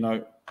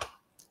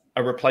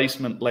 a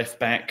replacement left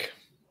back.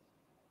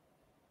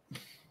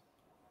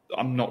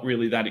 I'm not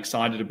really that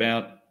excited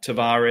about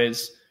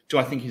Tavares. Do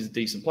I think he's a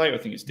decent player? I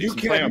think he's a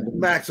decent player.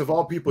 Max, of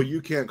all people,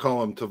 you can't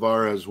call him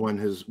Tavares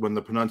when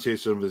the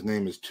pronunciation of his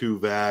name is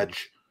Tuvaj.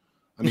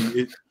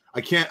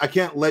 I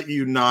can't let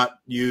you not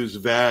use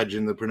Vag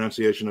in the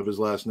pronunciation of his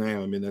last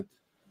name.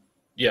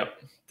 Yeah,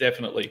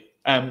 definitely.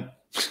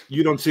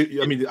 You don't see.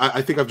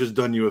 I think I've just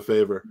done you a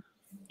favor.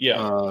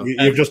 Yeah,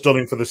 you've just done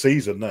it for the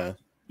season there.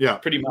 Yeah,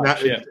 pretty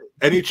much.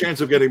 Any chance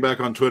of getting back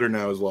on Twitter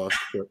now is lost.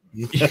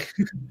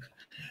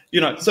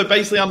 So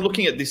basically, I'm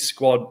looking at this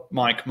squad: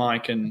 Mike,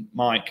 and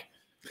Mike,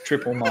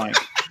 triple Mike.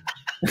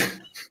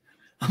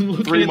 I'm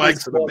looking 3 at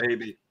mics for the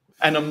baby.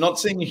 And I'm not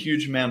seeing a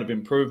huge amount of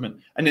improvement.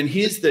 And then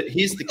here's the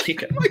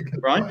kicker,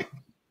 right?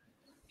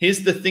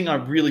 Here's the thing I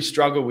really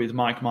struggle with,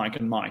 Mike,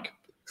 and Mike,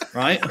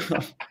 right?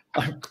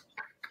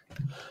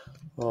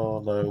 Oh,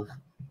 no.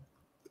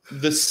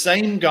 The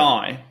same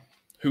guy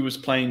who was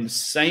playing the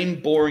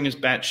same boring as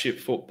batshit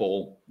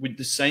football with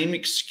the same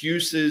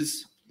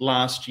excuses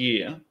last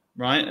year,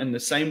 right? And the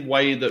same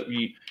way that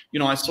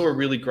I saw a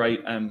really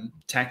great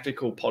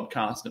tactical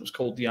podcast, and it was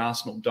called The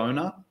Arsenal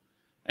Donut.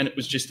 And it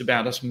was just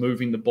about us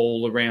moving the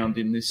ball around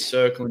in this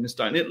circle, in this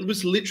donut. It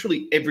was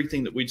literally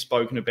everything that we'd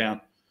spoken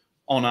about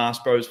on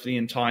Arsebros for the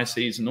entire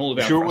season, all of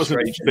our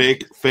frustrations. It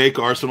wasn't fake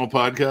Arsenal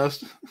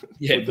podcast?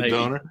 Yeah, with the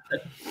donor?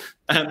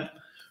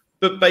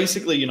 But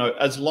basically,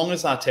 as long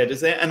as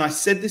Arteta's there, and I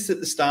said this at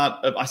the start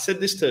I said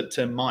this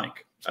to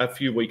Mike a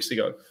few weeks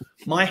ago,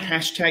 my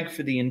hashtag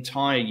for the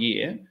entire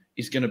year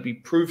is going to be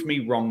prove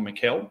me wrong,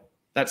 Mikel.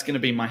 That's going to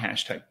be my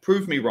hashtag.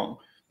 Prove me wrong,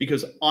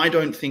 because I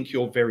don't think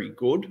you're very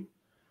good.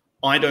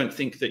 I don't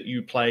think that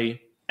you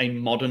play a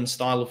modern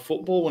style of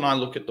football. When I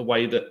look at the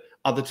way that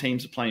other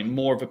teams are playing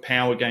more of a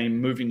power game,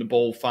 moving the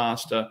ball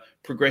faster,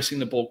 progressing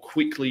the ball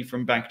quickly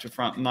from back to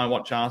front, and I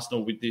watch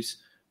Arsenal with this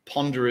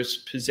ponderous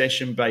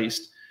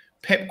possession-based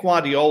Pep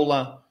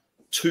Guardiola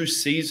 2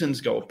 seasons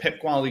ago, Pep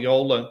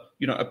Guardiola,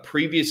 a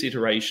previous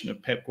iteration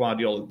of Pep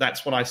Guardiola.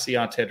 That's what I see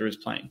Arteta as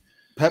playing.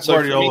 Pep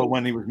Guardiola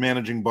when he was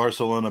managing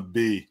Barcelona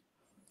B.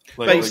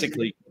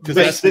 Basically, because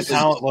that's the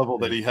talent level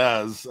that he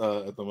has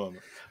at the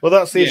moment. Well,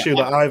 that's the issue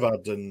that I've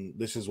had, and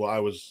this is what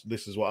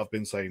I've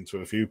been saying to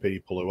a few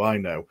people who I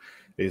know,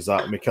 is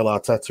that Mikel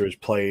Arteta is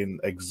playing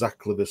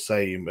exactly the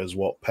same as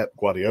what Pep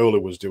Guardiola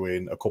was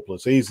doing a couple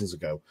of seasons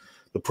ago.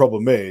 The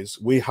problem is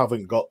we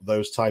haven't got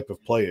those type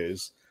of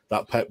players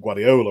that Pep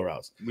Guardiola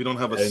has. We don't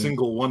have a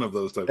single one of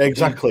those types.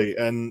 Exactly,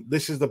 and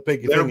this is the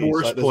big Their thing.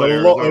 worst player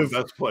is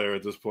our best player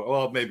at this point.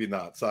 Well, maybe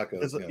not. Saka.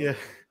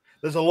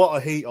 There's a lot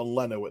of heat on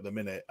Leno at the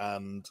minute,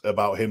 and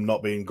about him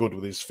not being good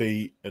with his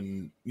feet,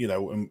 and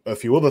and a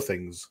few other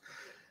things.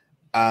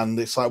 And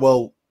it's like,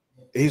 well,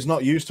 he's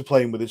not used to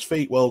playing with his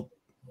feet. Well,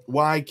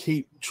 why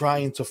keep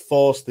trying to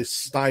force this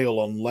style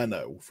on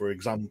Leno, for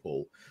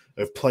example,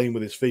 of playing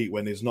with his feet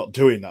when he's not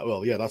doing that?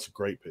 Well, yeah, that's a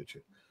great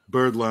picture.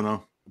 Bird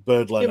Leno.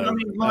 But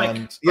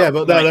I'm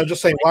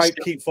just saying, why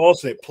keep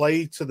forcing it?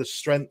 Play to the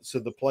strengths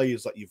of the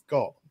players that you've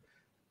got.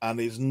 And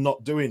he's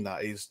not doing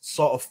that. He's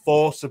sort of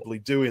forcibly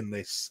doing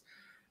this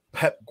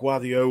Pep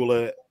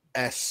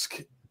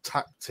Guardiola-esque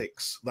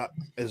tactics that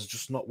is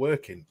just not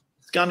working.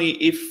 Scunny,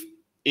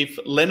 if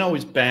Leno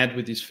is bad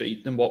with his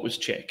feet, then what was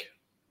Czech?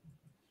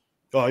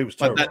 Oh, he was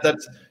terrible.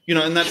 That's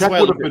Czech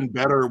would have been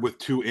better with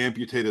two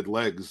amputated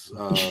legs.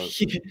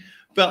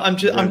 But I'm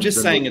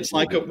just saying, it's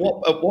like at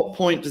what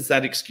point does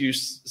that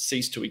excuse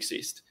cease to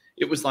exist?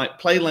 It was like,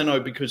 play Leno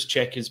because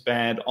Czech is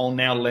bad. Oh,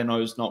 now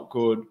Leno's not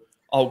good.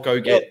 I'll go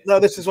get. No,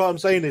 this is what I'm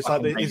saying. It's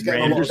like he's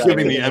getting. I'm just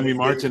giving the Emmy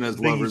Martinez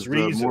lovers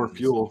more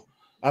fuel.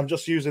 I'm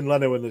just using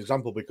Leno as an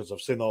example because I've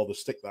seen all the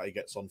stick that he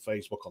gets on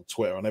Facebook, on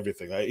Twitter, on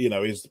everything.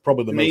 He's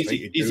probably the most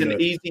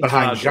hated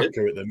behind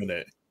Xhaka at the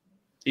minute.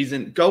 He's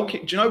in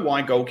goalkeeper. Do you know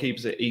why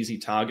goalkeepers are easy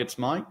targets,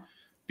 Mike?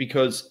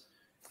 Because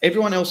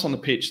everyone else on the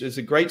pitch, there's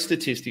a great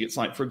statistic. It's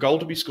like for a goal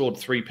to be scored,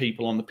 3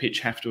 people on the pitch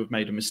have to have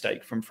made a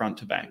mistake from front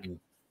to back,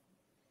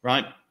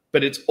 right?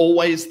 But it's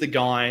always the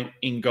guy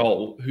in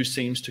goal who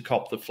seems to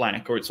cop the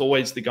flack, or it's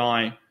always the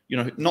guy,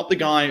 not the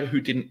guy who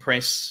didn't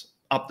press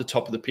up the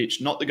top of the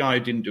pitch, not the guy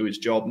who didn't do his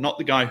job, not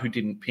the guy who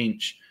didn't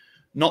pinch,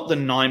 not the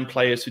 9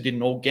 players who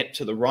didn't all get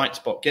to the right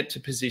spot, get to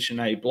position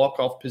A, block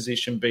off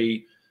position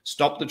B,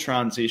 stop the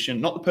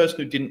transition, not the person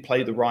who didn't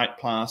play the right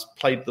pass,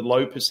 played the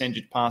low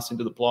percentage pass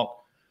into the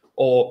block,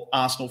 or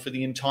Arsenal for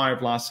the entire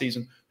of last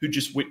season, who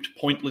just whipped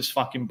pointless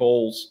fucking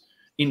balls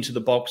into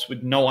the box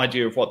with no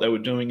idea of what they were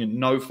doing and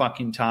no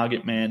fucking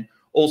target man.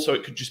 Also,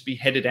 it could just be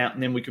headed out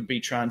and then we could be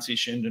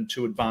transitioned and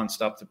too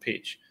advanced up the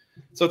pitch.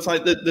 So it's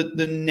like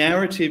the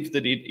narrative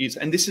that it is,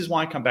 and this is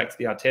why I come back to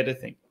the Arteta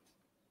thing.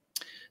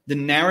 The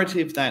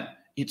narrative that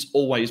it's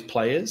always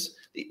players,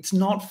 it's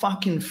not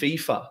fucking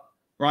FIFA,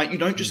 right? You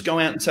don't just go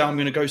out and say, I'm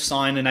going to go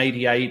sign an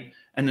 88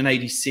 and an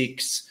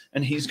 86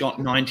 and he's got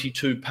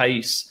 92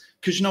 pace.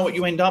 Because you know what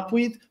you end up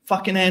with?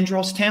 Fucking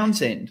Andros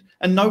Townsend.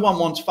 And no one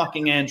wants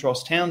fucking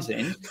Andros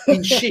Townsend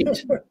in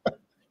shit.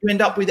 You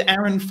end up with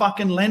Aaron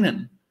fucking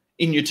Lennon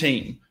in your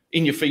team,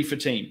 in your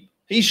FIFA team.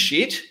 He's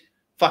shit.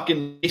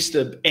 Fucking missed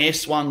a air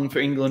swung for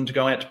England to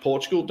go out to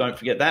Portugal. Don't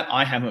forget that.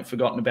 I haven't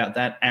forgotten about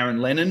that.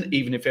 Aaron Lennon,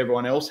 even if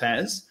everyone else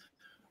has.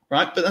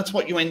 Right? But that's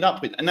what you end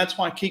up with. And that's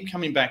why I keep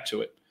coming back to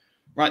it.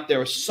 Right?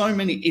 There are so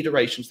many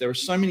iterations. There are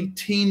so many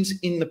teams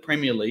in the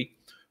Premier League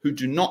who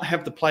do not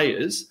have the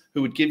players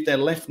who would give their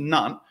left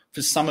nut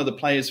for some of the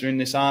players who are in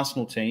this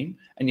Arsenal team,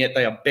 and yet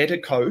they are better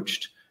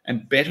coached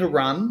and better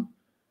run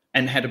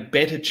and had a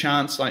better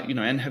chance,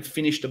 and have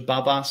finished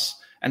above us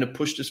and have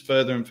pushed us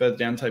further and further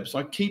down the table. So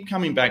I keep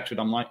coming back to it.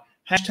 I'm like,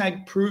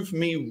 hashtag prove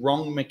me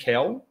wrong,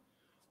 Mikel.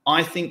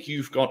 I think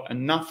you've got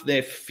enough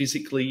there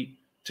physically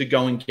to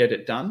go and get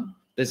it done.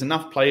 There's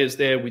enough players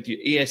there with your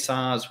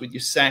ESRs, with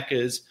your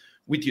Sackers,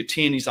 with your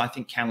Tierney's. I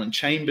think Callan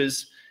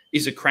Chambers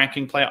is a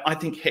cracking player. I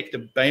think Hector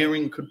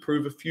Bellerin could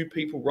prove a few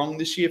people wrong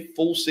this year.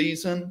 Full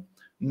season,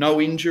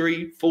 no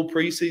injury, full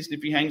preseason.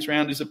 If he hangs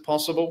around, is it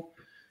possible?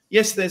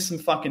 Yes, there's some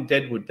fucking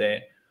deadwood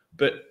there,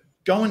 but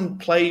go and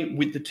play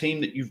with the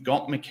team that you've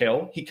got,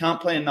 Mikel. He can't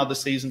play another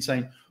season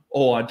saying,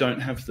 oh, I don't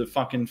have the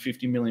fucking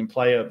 50 million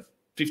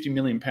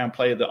pound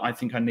player that I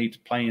think I need to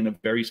play in a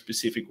very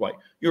specific way.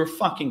 You're a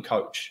fucking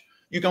coach.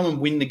 You go and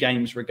win the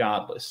games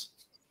regardless.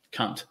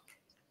 Cunt.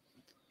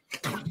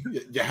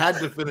 You had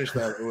to finish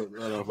that.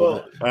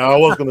 Well, I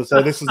was going to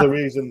say this is the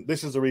reason.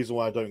 This is the reason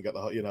why I don't get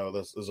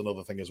the. There's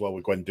another thing as well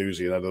with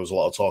Guendouzi. There was a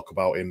lot of talk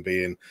about him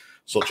being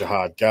such a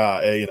hard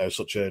guy.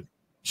 Such a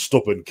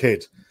stubborn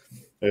kid.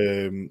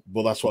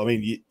 But that's what I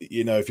mean.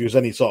 If he was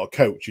any sort of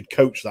coach, you'd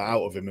coach that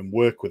out of him and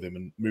work with him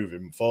and move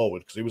him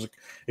forward because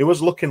he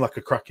was looking like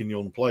a cracking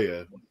young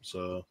player.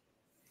 So,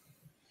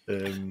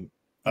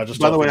 I just.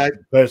 By the way,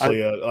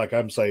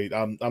 personally,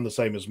 I'm the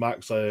same as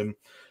Max.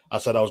 I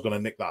said I was going to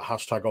nick that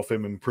hashtag off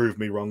him and prove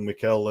me wrong,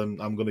 Mikel,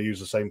 and I'm going to use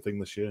the same thing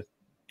this year.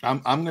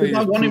 I'm going to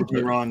use prove me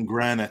wrong,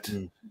 Granite.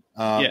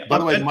 By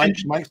the way, Mike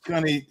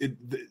Scunny,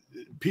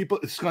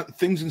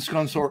 things in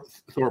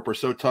Scunthorpe are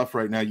so tough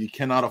right now. You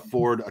cannot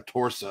afford a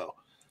torso.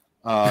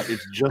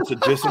 It's just a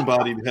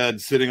disembodied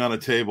head sitting on a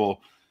table.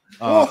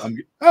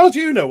 How do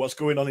you know what's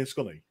going on in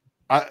Scunny?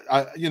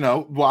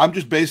 I'm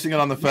just basing it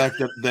on the fact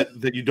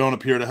that you don't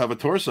appear to have a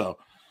torso.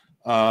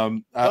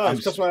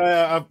 It's because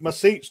my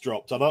seat's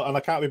dropped, and I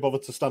can't be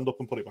bothered to stand up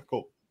and put it back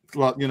up.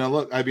 Well,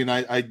 look, I mean,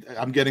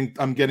 I'm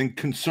getting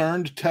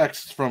concerned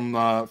texts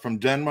from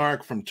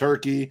Denmark, from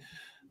Turkey,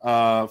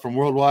 from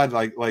worldwide.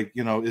 Like,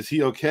 is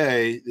he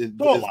okay? Is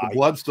the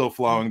blood still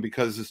flowing?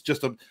 Because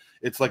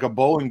it's like a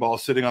bowling ball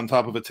sitting on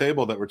top of a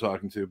table that we're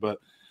talking to, but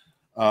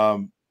a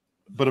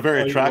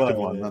very attractive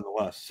one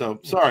nonetheless. So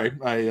sorry,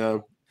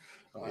 I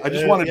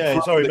just wanted.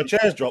 Yeah, sorry, my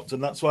chair's dropped,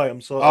 and that's why I'm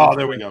so. Oh,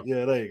 there we go.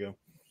 Yeah, there you go.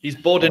 He's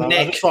bought a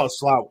neck. I just sort of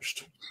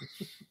slouched.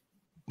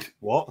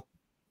 What?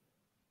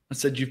 I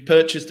said you've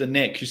purchased a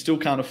neck. You still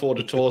can't afford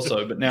a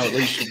torso, but now at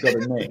least you've got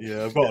a neck.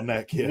 Yeah, I've got a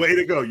neck. Yeah. Way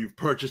to go! You've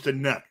purchased a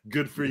neck.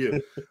 Good for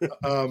you.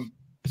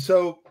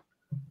 So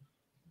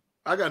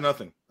I got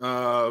nothing.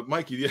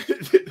 Mikey,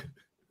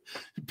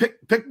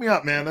 pick me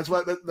up, man. That's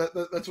why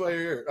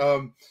you're here.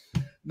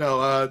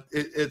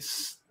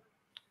 It's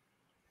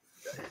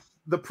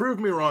the prove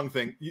me wrong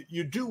thing.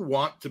 You do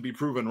want to be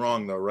proven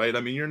wrong, though, right?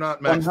 I mean, you're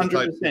not Max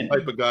the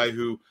type of guy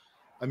who.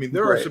 I mean,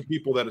 there are some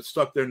people that have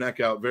stuck their neck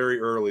out very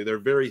early. They're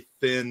very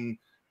thin,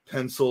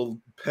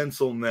 pencil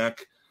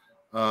neck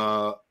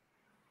that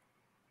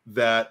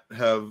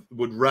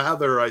would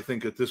rather, I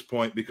think, at this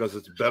point, because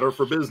it's better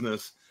for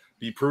business,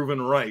 be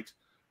proven right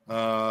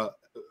about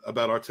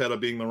Arteta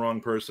being the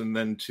wrong person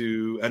than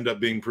to end up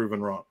being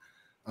proven wrong.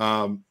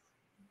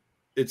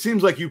 It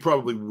seems like you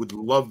probably would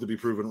love to be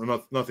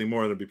proven nothing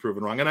more than to be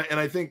proven wrong. And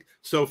I think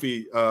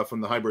Sophie from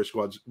the Highbury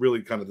squad's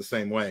really kind of the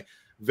same way.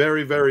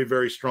 Very, very,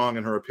 very strong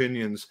in her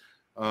opinions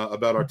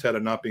about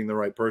Arteta not being the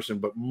right person,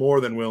 but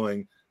more than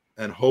willing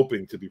and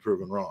hoping to be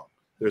proven wrong.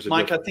 There's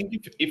Mike, I think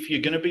if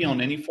you're going to be on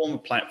any form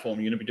of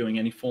platform, you're going to be doing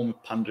any form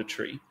of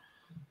punditry.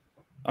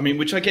 I mean,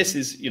 which I guess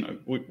is,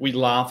 we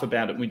laugh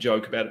about it and we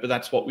joke about it, but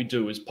that's what we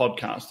do as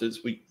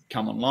podcasters. We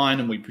come online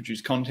and we produce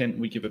content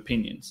and we give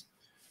opinions,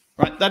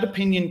 right? That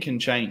opinion can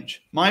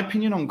change. My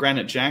opinion on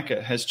Granit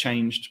Xhaka has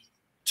changed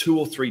 2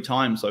 or 3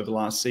 times over the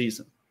last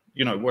season,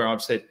 where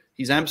I've said,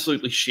 he's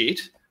absolutely shit.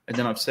 And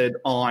then I've said,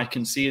 I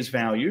can see his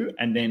value.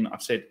 And then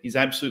I've said, he's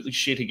absolutely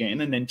shit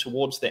again. And then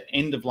towards the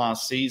end of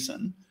last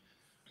season,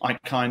 I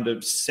kind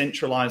of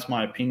centralized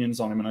my opinions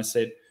on him. And I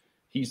said,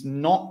 he's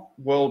not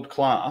world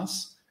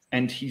class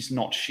and he's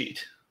not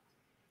shit.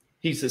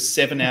 He's a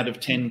 7 out of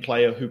 10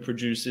 player who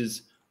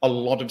produces a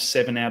lot of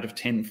 7 out of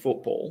 10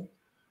 football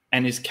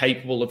and is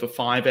capable of a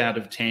 5 out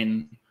of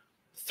 10,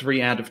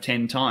 3 out of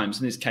 10 times,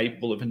 and is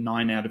capable of a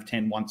 9 out of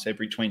 10 once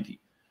every 20.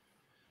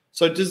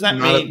 So does that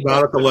mean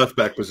not at the left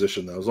back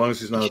position though? As long as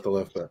he's not at the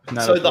left back.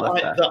 So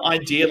the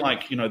idea,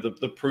 like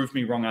the prove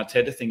me wrong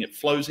Arteta thing, it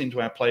flows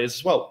into our players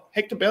as well.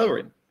 Hector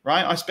Bellerin,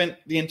 right? I spent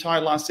the entire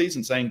last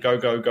season saying, "Go,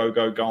 go, go,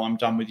 go, go! I'm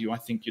done with you. I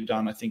think you're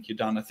done. I think you're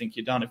done. I think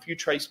you're done." If you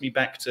trace me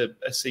back to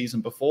a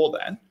season before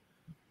that,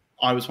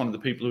 I was one of the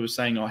people who was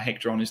saying, "Oh,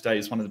 Hector on his day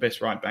is one of the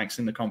best right backs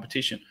in the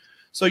competition."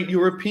 So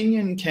your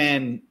opinion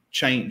can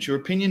change. Your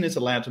opinion is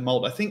allowed to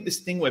mold. I think this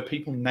thing where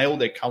people nail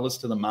their colours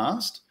to the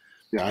mast.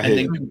 Yeah,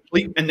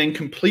 and then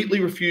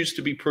completely refuse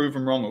to be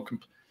proven wrong.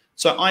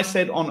 So I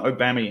said on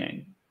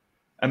Aubameyang,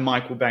 and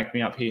Mike will back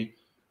me up here,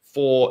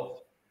 for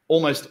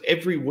almost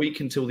every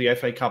week until the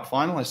FA Cup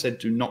final, I said,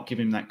 do not give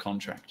him that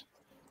contract.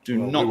 Do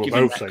not give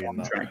him that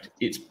contract.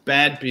 It's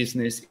bad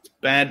business. It's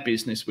bad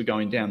business. We're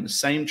going down the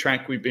same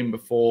track we've been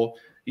before.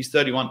 He's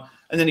 31.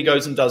 And then he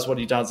goes and does what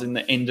he does in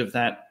the end of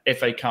that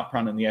FA Cup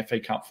run and the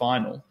FA Cup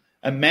final.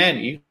 And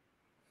Manny,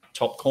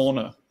 top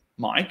corner,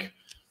 Mike,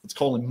 let's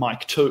call him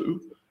Mike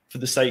 2, for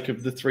the sake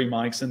of the 3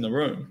 mics in the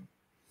room.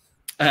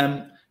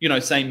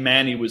 Saying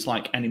Manny was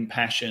like an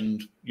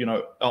impassioned,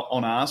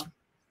 on ours.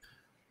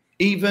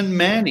 Even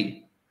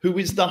Manny, who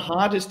is the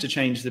hardest to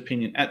change his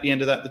opinion, at the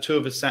end of that, the 2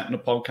 of us sat in a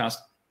podcast,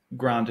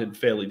 granted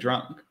fairly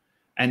drunk,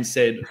 and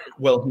said,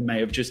 well, he may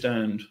have just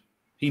earned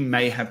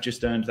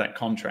that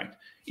contract.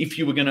 If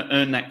you were going to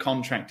earn that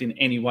contract in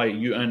any way,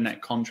 you earn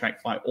that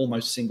contract by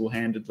almost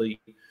single-handedly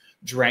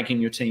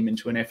dragging your team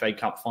into an FA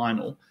Cup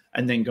final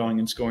and then going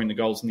and scoring the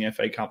goals in the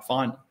FA Cup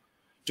final.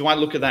 Do I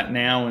look at that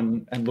now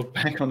and look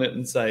back on it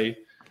and say,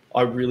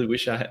 I really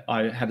wish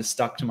I had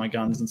stuck to my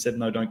guns and said,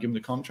 no, don't give him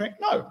the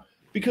contract? No,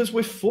 because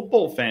we're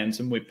football fans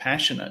and we're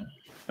passionate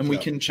and we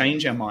can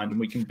change our mind and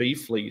we can be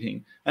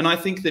fleeting. And I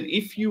think that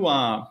if you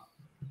are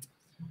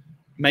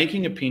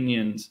making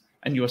opinions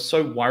and you are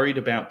so worried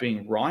about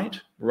being right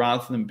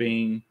rather than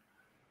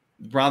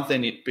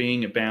it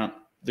being about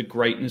the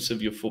greatness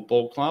of your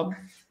football club,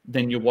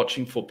 then you're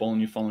watching football and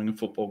you're following a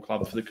football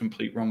club for the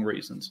complete wrong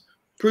reasons.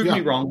 Prove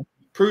me wrong.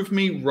 Prove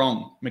me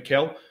wrong,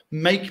 Mikel.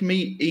 Make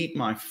me eat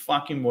my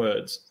fucking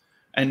words.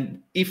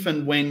 And if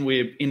and when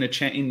we're in the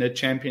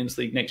Champions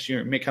League next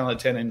year and Mikel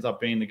Arteta ends up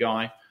being the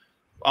guy,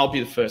 I'll be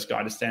the first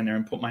guy to stand there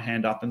and put my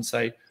hand up and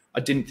say, I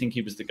didn't think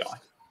he was the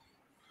guy.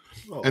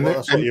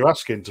 That's what you're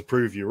asking, to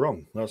prove you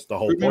wrong. That's the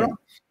whole point.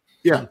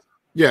 Yeah.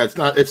 Yeah,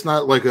 it's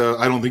not like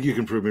I don't think you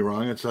can prove me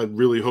wrong. It's I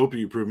really hope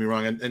you prove me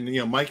wrong.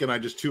 And Mike and I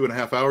just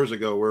 2.5 hours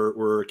ago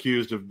were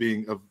accused of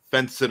being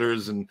fence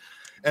sitters and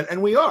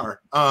and we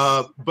are.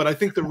 But I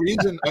think the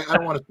reason I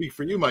don't want to speak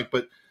for you, Mike,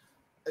 but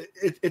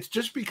it's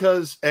just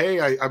because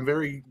I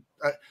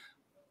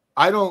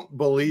don't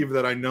believe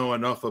that I know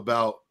enough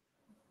about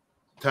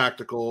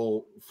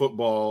tactical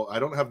football. I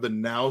don't have the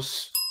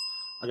nous.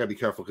 I gotta be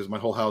careful because my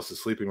whole house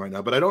is sleeping right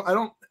now. But I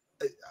don't.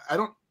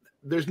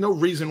 There's no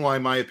reason why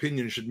my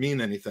opinion should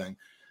mean anything.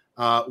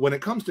 When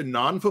it comes to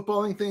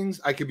non-footballing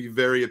things, I could be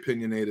very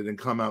opinionated and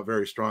come out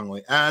very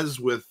strongly, as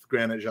with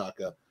Granit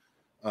Xhaka,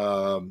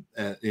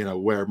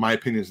 and where my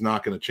opinion is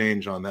not going to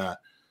change on that.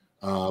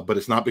 But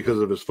it's not because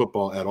of his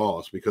football at all.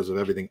 It's because of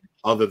everything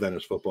other than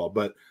his football.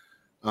 But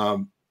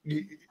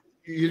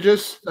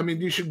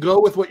you should go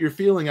with what you're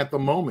feeling at the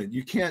moment.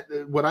 You can't.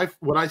 What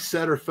I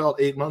said or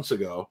felt 8 months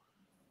ago,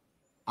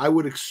 I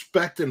would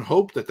expect and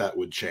hope that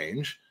would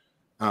change.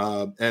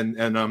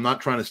 And I'm not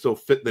trying to still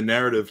fit the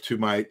narrative to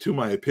my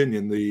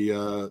opinion.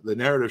 The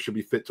narrative should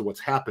be fit to what's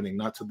happening,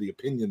 not to the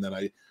opinion that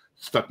I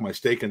stuck my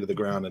stake into the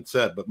ground and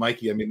said. But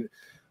Mikey, I mean,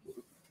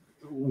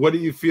 what do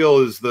you feel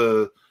is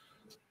the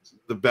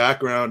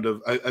background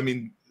of? I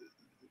mean,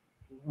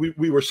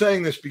 we were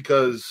saying this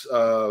because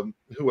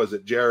who was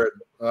it?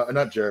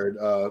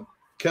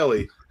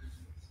 Kelly.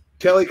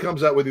 Kelly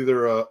comes out with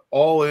either a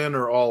all in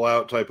or all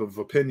out type of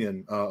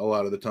opinion a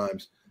lot of the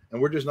times, and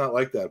we're just not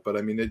like that. But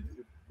I mean,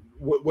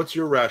 what's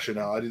your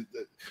rationale?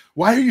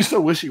 Why are you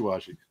so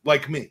wishy-washy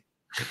like me?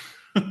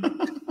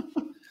 I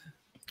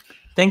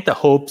think the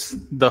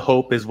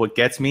hope is what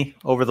gets me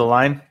over the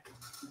line.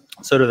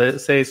 So to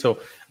say, so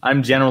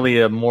I'm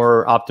generally a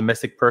more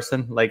optimistic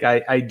person. Like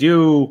I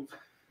do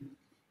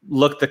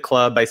look the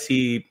club, I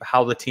see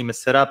how the team is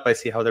set up, I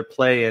see how they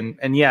play,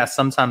 and yeah,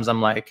 sometimes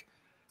I'm like,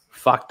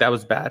 fuck, that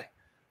was bad,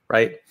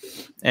 right?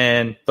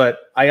 But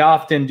I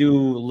often do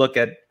look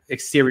at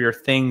exterior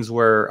things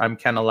where I'm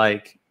kind of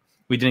like,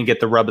 we didn't get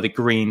the rub of the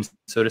green,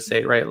 so to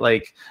say, right?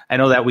 Like I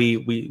know that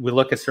we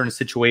look at certain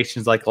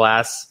situations like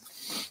last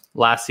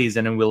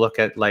season, and we look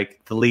at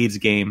like the Leeds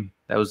game.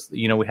 That was,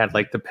 we had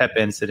like the Pep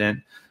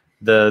incident,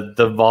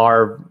 the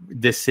VAR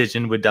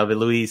decision with David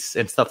Luiz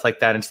and stuff like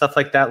that. And stuff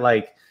like that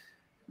like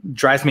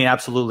drives me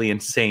absolutely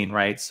insane,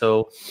 right?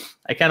 So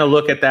I kind of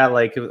look at that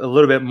like a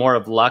little bit more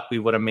of luck. We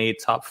would have made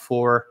top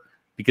 4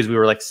 because we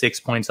were like 6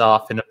 points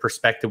off, and the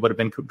perspective would have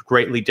been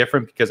greatly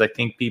different because I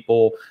think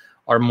people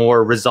are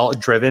more result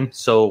driven.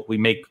 So we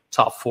make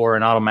top 4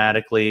 and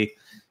automatically,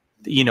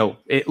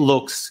 it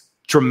looks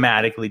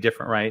dramatically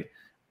different, right?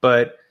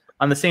 But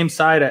on the same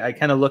side, I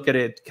kind of look at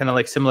it kind of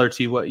like similar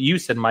to what you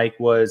said, Mike,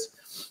 was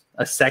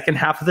a second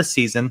half of the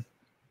season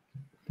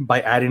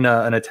by adding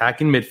an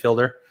attacking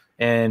midfielder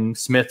and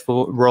Smith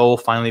Rowe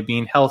finally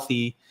being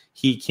healthy.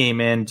 He came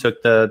in,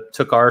 took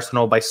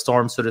Arsenal by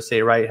storm, so to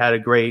say, right? Had a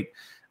great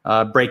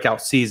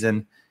breakout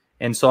season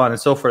and so on and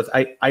so forth.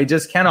 I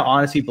just kind of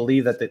honestly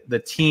believe that the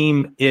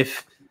team,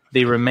 if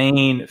they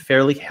remain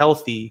fairly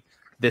healthy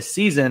this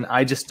season,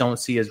 I just don't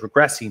see as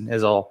regressing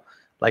as all.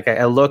 Like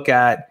I look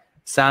at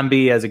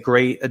Sambi as a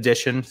great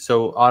addition.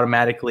 So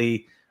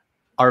automatically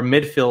our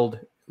midfield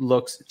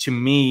looks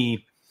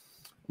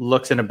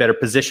in a better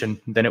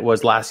position than it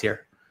was last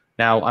year.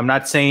 Now, I'm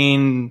not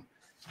saying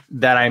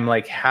that I'm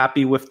like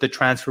happy with the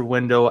transfer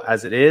window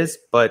as it is,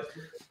 but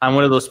I'm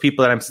one of those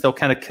people that I'm still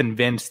kind of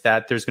convinced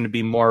that there's going to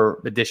be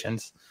more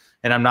additions.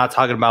 And I'm not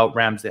talking about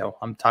Ramsdale.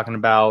 I'm talking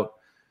about,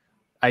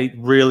 I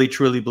really,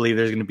 truly believe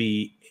there's going to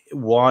be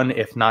one,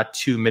 if not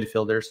 2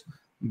 midfielders,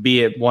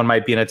 be it one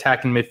might be an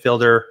attacking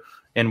midfielder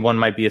and one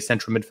might be a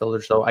central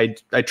midfielder. So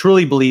I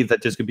truly believe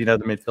that there's going to be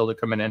another midfielder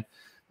coming in.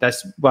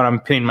 That's what I'm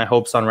pinning my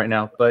hopes on right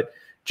now. But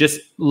just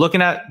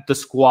looking at the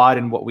squad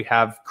and what we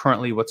have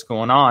currently, what's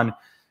going on,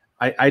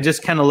 I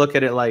just kind of look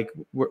at it like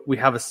we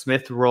have a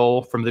Smith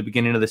Rowe from the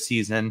beginning of the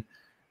season,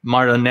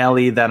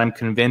 Martinelli that I'm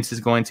convinced is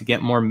going to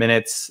get more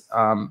minutes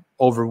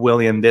over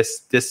William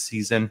this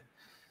season,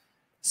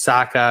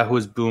 Saka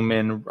who's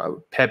booming,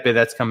 Pepe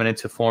that's coming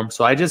into form.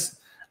 So I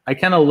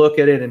kind of look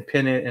at it and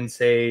pin it and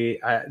say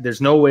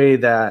there's no way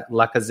that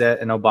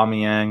Lacazette and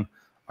Aubameyang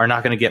are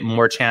not going to get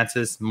more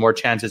chances. More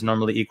chances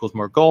normally equals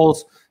more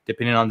goals,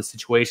 depending on the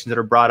situations that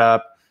are brought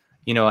up.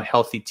 A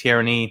healthy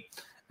Tierney.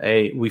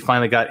 We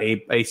finally got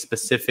a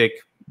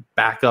specific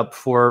backup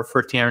for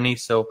Tierney.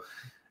 So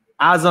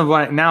as of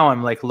right now,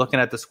 I'm like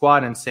looking at the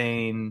squad and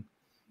saying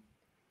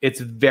it's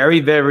very,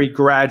 very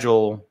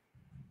gradual,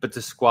 but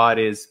the squad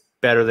is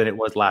better than it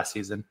was last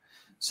season.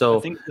 So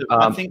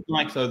I think,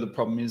 Mike, though, the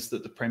problem is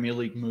that the Premier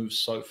League moves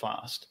so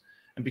fast.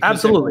 And because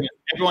absolutely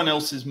everyone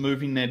else is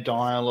moving their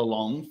dial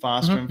along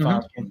faster and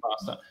faster and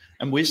faster,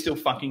 and we're still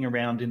fucking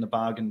around in the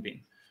bargain bin.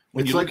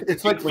 It's like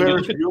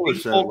Ferris Bueller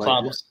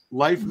said,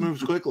 life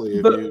moves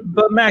quickly.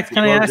 But Max,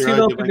 can I ask you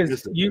though,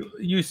 because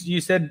you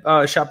said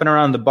shopping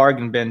around the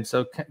bargain bin.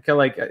 So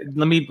like,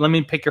 let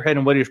me pick your head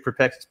and what is your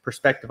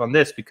perspective on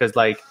this? Because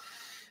like,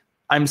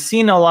 I'm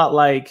seeing a lot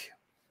like,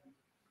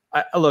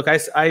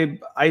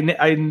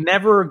 I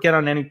never get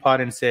on any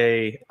pod and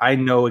say I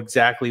know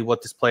exactly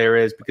what this player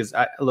is, because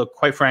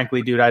quite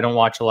frankly, dude, I don't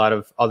watch a lot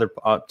of other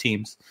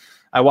teams.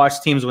 I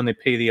watch teams when they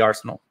pay the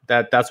Arsenal.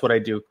 That's what I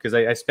do, because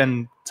I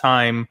spend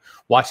time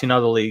watching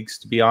other leagues,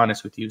 to be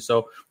honest with you.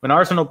 So when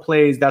Arsenal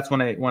plays, that's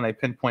when I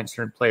pinpoint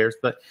certain players.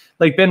 But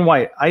like Ben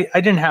White, I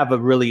didn't have a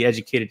really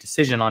educated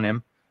decision on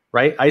him,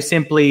 right?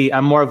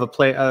 I'm more of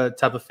a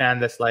type of fan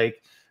that's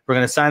like, we're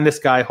going to sign this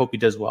guy, hope he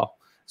does well.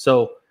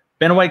 So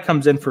Ben White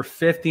comes in for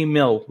 50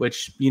 mil,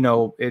 which,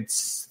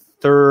 it's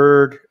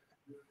third.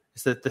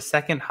 Is it the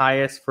second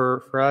highest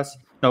for us?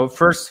 No,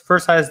 first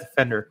highest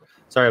defender.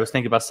 Sorry, I was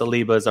thinking about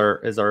Saliba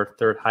as our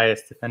third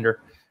highest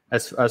defender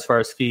as far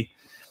as fee.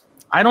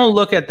 I don't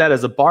look at that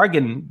as a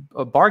bargain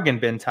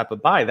bin type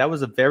of buy. That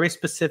was a very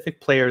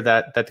specific player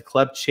that the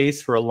club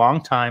chased for a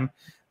long time.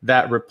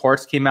 That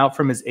reports came out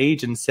from his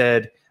agent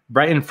said,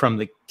 Brighton from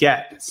the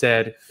get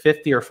said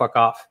 50 or fuck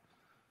off.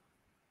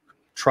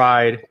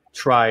 Tried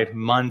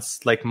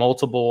months, like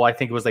multiple, I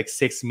think it was like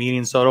 6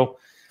 meetings total.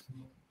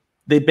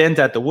 They bent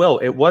at the will.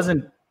 It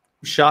wasn't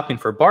shopping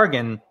for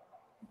bargain.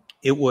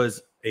 It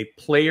was a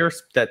player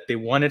that they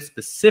wanted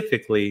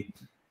specifically,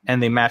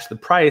 and they matched the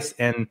price.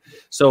 And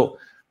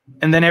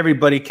then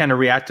everybody kind of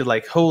reacted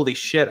like, holy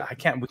shit,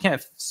 we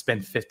can't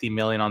spend 50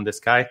 million on this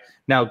guy.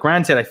 Now,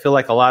 granted, I feel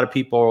like a lot of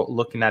people are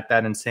looking at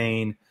that and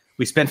saying,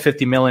 we spent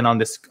 50 million on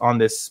this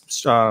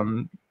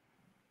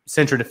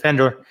center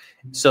defender,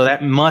 so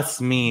that must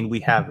mean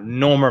we have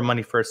no more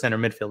money for a center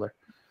midfielder.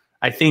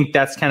 I think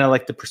that's kind of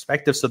like the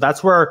perspective. So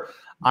that's where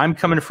I'm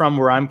coming from,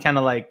 where I'm kind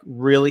of like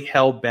really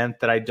hell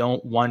bent that I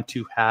don't want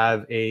to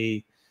have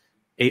a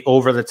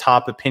over the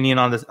top opinion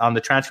on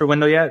the transfer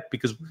window yet,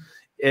 because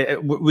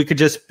we could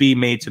just be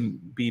made to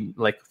be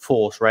like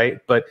fools, right?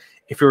 But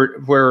if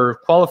we're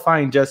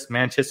qualifying just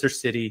Manchester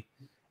City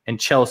and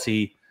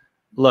Chelsea,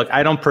 look,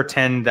 I don't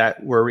pretend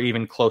that we're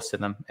even close to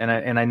them.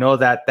 And I know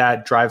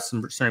that drives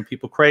some certain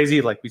people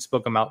crazy. Like we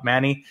spoke about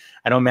Manny.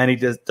 I know Manny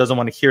doesn't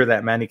want to hear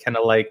that. Manny kind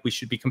of like, we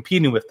should be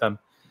competing with them.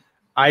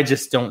 I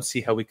just don't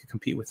see how we could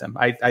compete with them.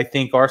 I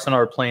think Arsenal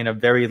are playing a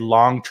very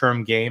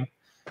long-term game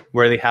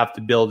where they have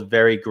to build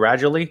very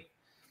gradually.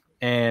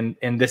 And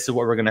this is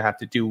what we're going to have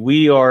to do.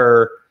 We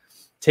are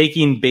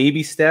taking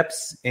baby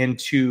steps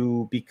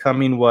into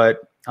becoming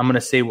what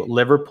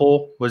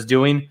Liverpool was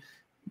doing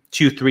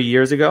 2-3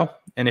 years ago.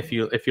 And if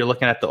you're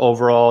looking at the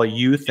overall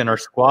youth in our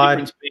squad, the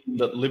difference being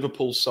that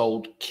Liverpool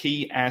sold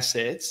key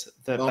assets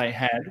that they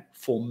had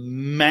for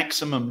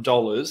maximum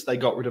dollars. They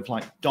got rid of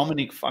like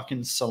Dominic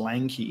fucking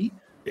Solanke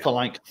for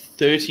like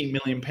 £30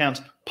 million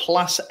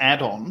plus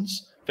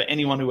add-ons for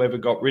anyone who ever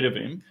got rid of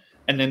him.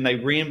 And then they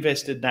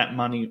reinvested that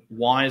money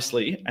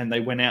wisely, and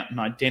they went out and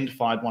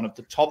identified one of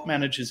the top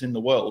managers in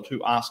the world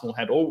who Arsenal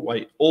had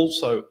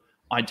also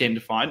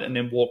identified and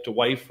then walked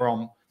away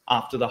from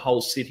after the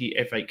whole City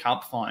FA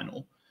Cup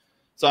final.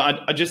 So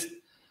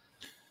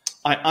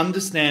I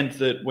understand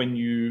that when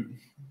you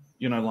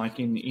like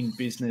in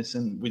business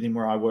and within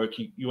where I work,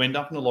 you end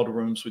up in a lot of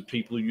rooms with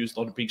people who use a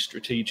lot of big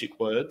strategic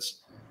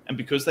words. And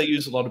because they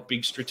use a lot of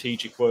big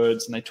strategic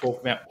words and they talk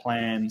about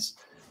plans,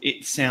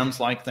 it sounds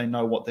like they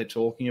know what they're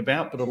talking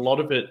about. But a lot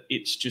of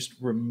it's just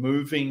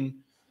removing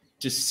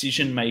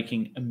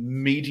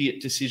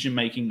immediate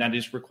decision-making that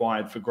is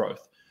required for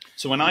growth.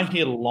 So when I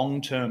hear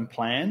long-term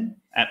plan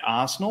at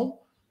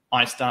Arsenal,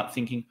 I start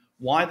thinking,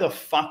 why the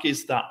fuck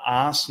is the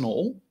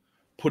Arsenal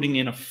putting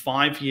in a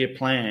 5-year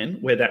plan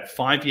where that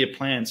 5-year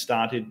plan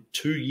started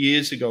 2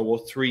 years ago or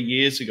 3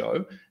 years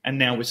ago, and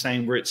now we're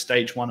saying we're at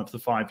stage 1 of the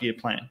 5-year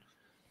plan?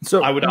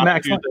 So I would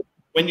argue that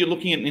when you're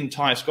looking at an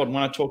entire squad,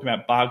 when I talk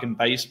about bargain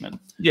basement,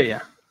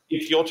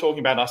 if you're talking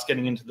about us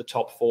getting into the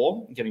top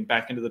 4, getting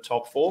back into the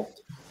top 4,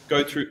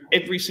 go through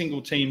every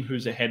single team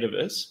who's ahead of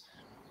us,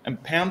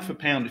 and pound for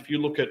pound, if you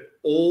look at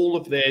all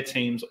of their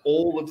teams,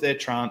 all of their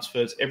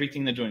transfers,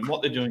 everything they're doing,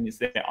 what they're doing is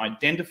they're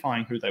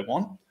identifying who they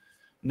want,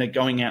 and they're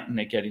going out and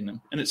they're getting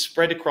them. And it's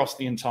spread across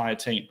the entire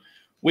team.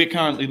 We're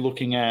currently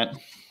looking at,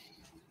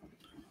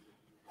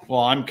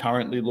 I'm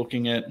currently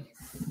looking at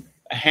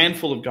a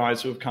handful of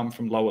guys who have come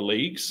from lower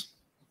leagues,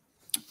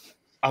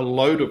 a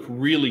load of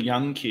really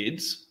young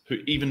kids who,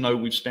 even though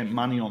we've spent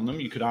money on them,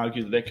 you could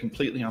argue that they're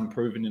completely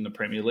unproven in the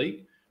Premier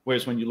League.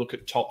 Whereas when you look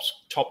at top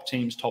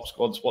teams, top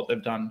squads, what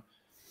they've done,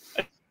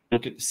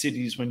 look at the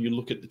Cities, when you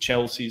look at the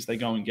Chelseas, they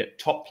go and get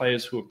top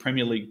players who are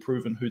Premier League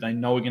proven, who they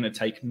know are going to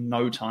take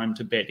no time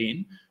to bet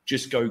in.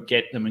 Just go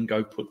get them and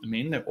go put them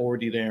in. They're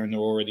already there and they're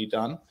already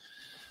done.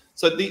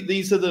 So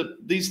these are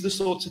the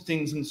sorts of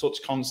things and sorts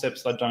of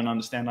concepts that I don't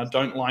understand. I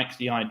don't like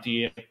the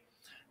idea,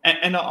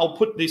 and I'll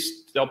put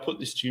this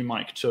to you,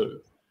 Mike, too.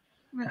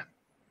 Yeah.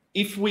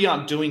 If we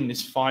are doing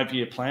this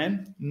 5-year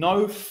plan,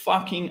 no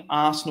fucking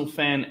Arsenal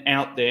fan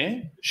out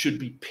there should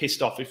be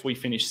pissed off if we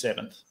finish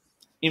 7th.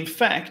 In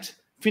fact,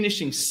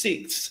 finishing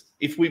 6th,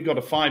 if we've got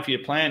a 5-year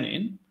plan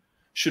in,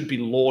 should be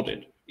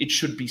lauded. It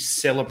should be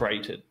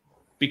celebrated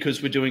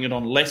because we're doing it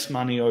on less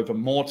money over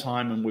more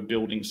time and we're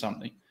building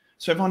something.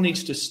 So everyone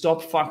needs to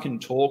stop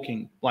fucking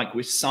talking like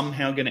we're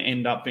somehow going to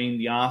end up being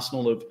the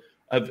Arsenal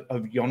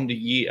of yonder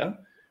year,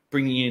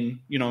 bringing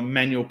in,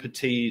 Emmanuel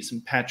Petits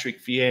and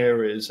Patrick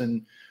Vieiras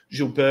and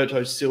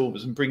Gilberto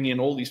Silvas and bringing in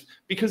all these,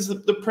 because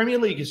the Premier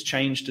League has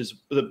changed, as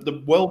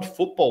the world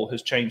football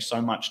has changed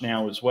so much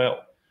now as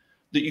well.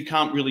 that you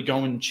can't really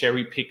go and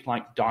cherry pick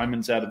like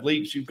diamonds out of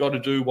leagues. You've got to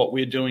do what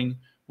we're doing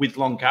with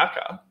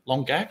Longaka.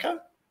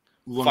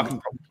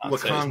 Fucking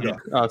Lakanga.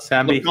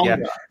 Sambi. Lakanga.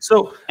 Yeah.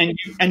 So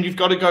and you've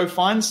got to go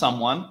find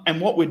someone.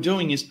 And what we're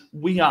doing is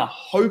we are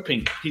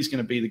hoping he's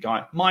going to be the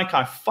guy. Mike,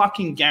 I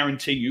fucking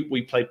guarantee you,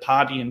 we play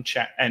Party and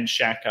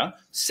Shaka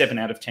 7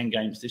 out of 10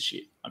 games this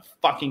year. I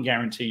fucking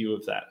guarantee you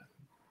of that.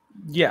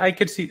 Yeah, I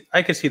could see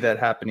that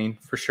happening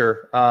for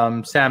sure.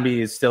 Sambi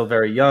is still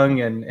very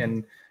young,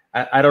 and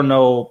I don't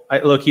know.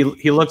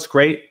 He looks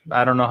great.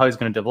 I don't know how he's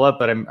going to develop,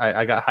 but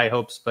I got high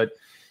hopes. But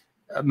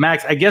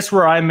Max, I guess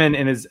where I'm in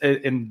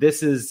and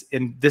this is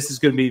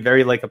going to be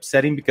very like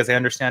upsetting, because I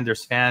understand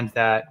there's fans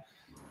that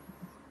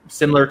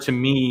similar to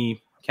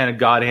me kind of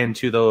got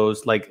into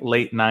those like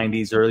late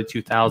 90s, early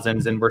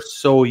 2000s, and we're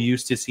so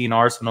used to seeing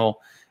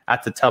Arsenal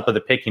at the top of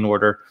the picking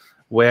order,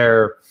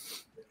 where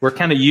we're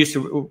kind of used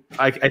to.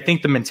 I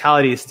think the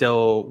mentality is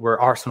still we're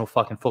Arsenal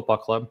fucking football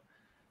club,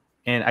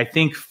 and I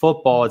think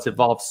football has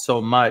evolved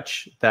so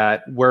much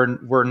that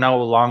we're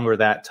no longer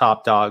that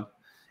top dog.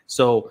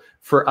 So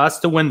for us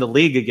to win the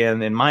league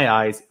again, in my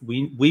eyes,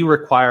 we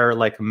require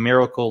like a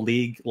miracle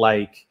league,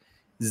 like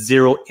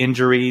 0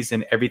 injuries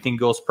and everything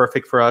goes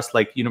perfect for us.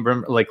 Like, you know,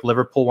 remember, like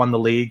Liverpool won the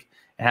league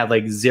and had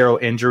like 0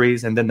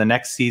 injuries, and then the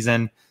next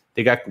season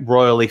they got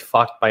royally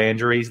fucked by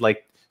injuries,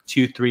 like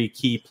 2-3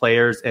 key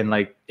players, and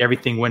like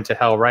everything went to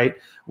hell, right?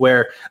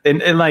 Where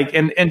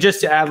and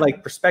just to add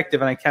like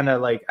perspective, and I kind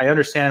of like I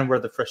understand where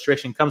the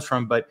frustration comes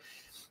from, but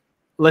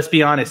let's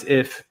be honest,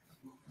 if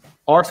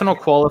Arsenal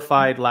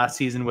qualified last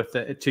season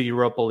to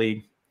Europa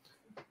League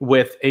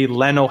with a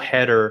Leno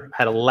header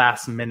at a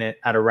last minute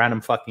at a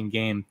random fucking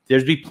game,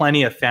 there'd be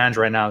plenty of fans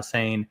right now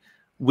saying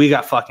we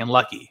got fucking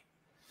lucky.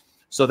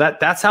 So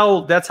that's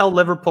how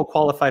Liverpool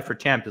qualified for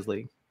Champions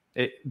League,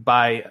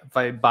 by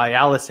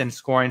Alisson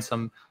scoring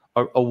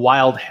a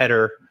wild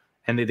header,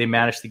 and they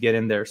managed to get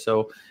in there.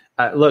 So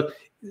look,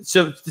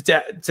 so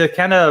to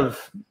kind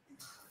of.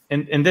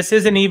 And this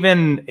isn't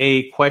even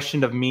a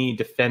question of me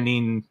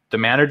defending the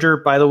manager,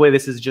 by the way.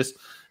 This is just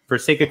for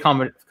sake of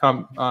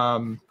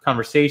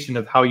conversation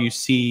of how you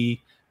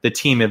see the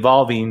team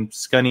evolving.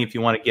 Scunny, if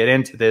you want to get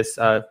into this,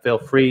 feel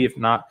free. If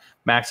not,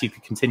 Max, you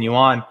could continue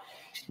on.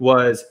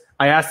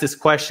 I asked this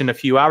question a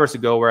few hours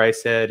ago where I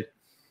said,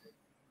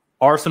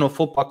 Arsenal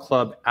Football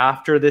Club,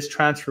 after this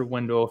transfer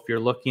window, if you're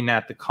looking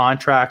at the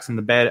contracts and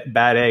the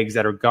bad eggs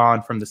that are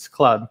gone from this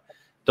club,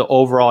 the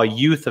overall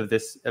youth of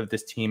this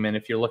team, and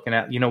if you're looking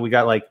at, you know, we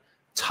got like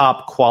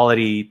top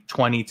quality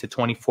 20 to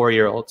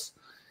 24-year-olds.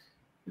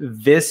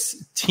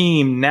 This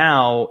team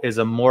now is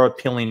a more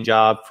appealing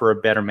job for a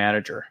better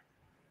manager.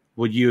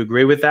 Would you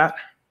agree with that?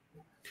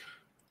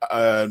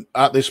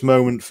 At this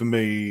moment, for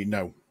me,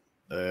 no.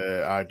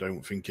 I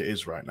don't think it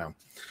is right now.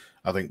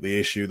 I think the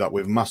issue that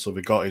we've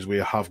massively got is we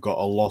have got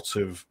a lot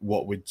of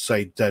what we'd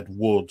say dead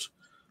wood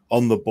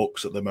on the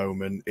books at the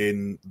moment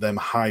in them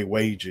high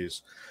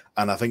wages.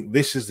 And I think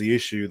this is the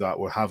issue that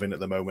we're having at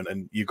the moment.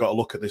 And you've got to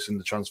look at this in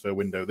the transfer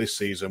window this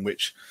season,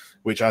 which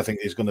I think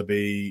is going to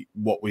be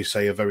what we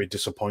say a very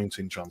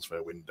disappointing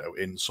transfer window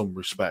in some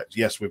respect.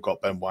 Yes, we've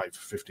got Ben White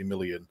for 50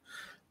 million.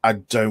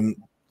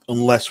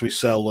 Unless we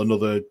sell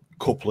another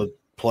couple of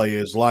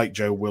players like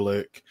Joe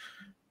Willock,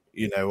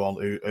 you know,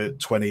 on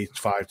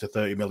 25 to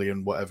 30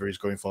 million, whatever he's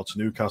going for to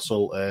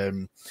Newcastle.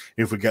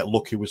 If we get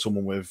lucky with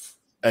someone with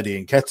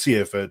Eddie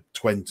Nketiah for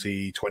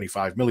 20,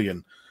 25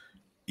 million,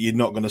 you're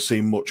not going to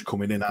see much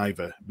coming in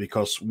either,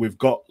 because we've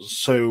got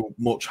so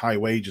much high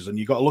wages, and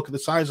you've got to look at the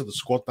size of the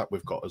squad that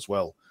we've got as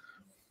well.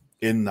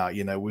 In that,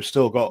 you know, we've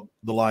still got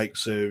the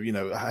likes of, you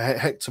know,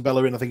 Hector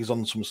Bellerin, I think he's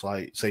on some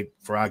like, say,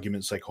 for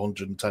argument's sake,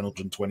 110,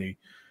 120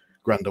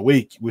 grand a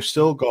week. We've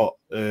still got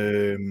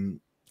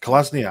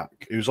Kolasinac,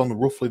 who's on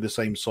roughly the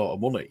same sort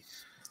of money.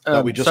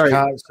 That we just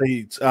can't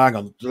see. Hang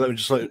on, let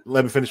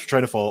me finish the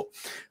train of thought.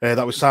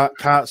 That we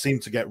can't seem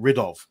to get rid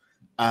of.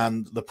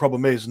 And the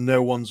problem is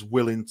no one's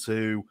willing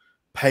to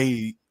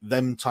pay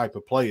them type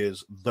of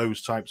players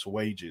those types of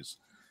wages.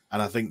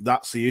 And I think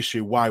that's the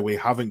issue why we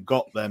haven't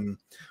got them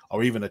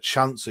or even a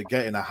chance of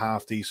getting a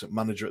half-decent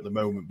manager at the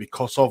moment,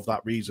 because of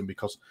that reason.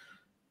 Because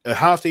a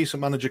half-decent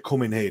manager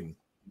coming in,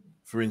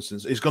 for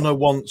instance, is going to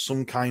want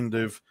some kind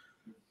of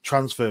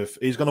transfer.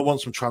 He's going to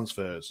want some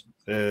transfers,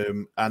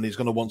 and he's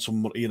going to want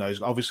some. You know,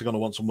 he's obviously going to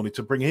want some money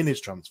to bring in his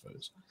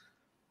transfers.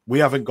 We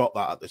haven't got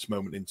that at this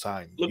moment in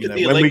time.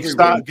 When we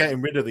start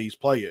getting rid of these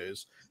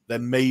players,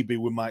 then maybe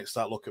we might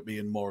start look at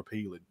being more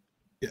appealing.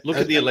 Look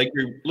at the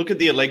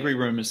Allegri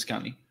rumors,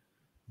 Scunny.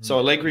 So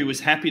Allegri was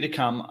happy to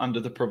come under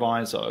the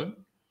proviso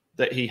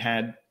that he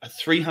had a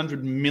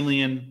 £300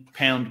 million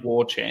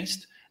war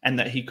chest and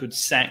that he could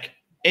sack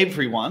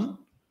everyone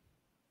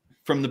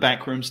from the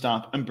backroom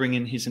staff and bring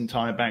in his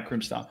entire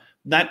backroom staff.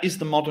 That is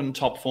the modern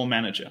top four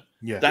manager.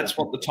 Yeah. That's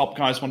what the top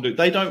guys want to do.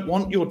 They don't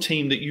want your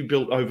team that you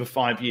built over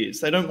 5 years.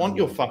 They don't want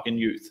your fucking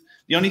youth.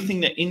 The only thing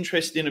they're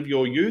interested in of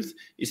your youth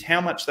is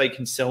how much they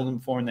can sell them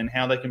for and then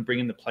how they can bring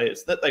in the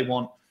players that they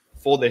want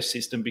for their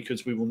system,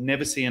 because we will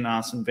never see an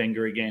Arsene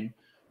Wenger again.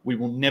 We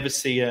will never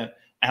see a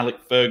Alec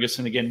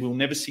Ferguson again. We will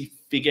never see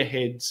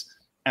figureheads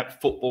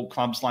at football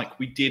clubs like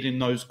we did in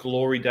those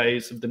glory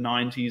days of the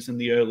 90s and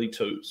the early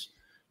 2000s.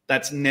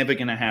 That's never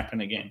going to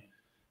happen again.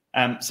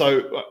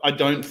 So I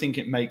don't think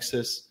it makes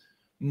us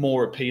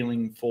more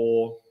appealing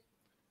for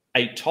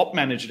a top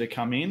manager to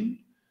come in.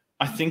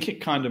 I think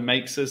it kind of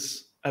makes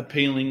us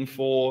appealing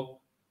for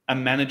a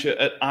manager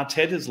at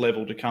Arteta's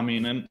level to come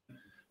in. And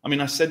I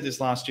mean, I said this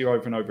last year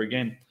over and over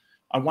again.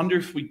 I wonder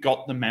if we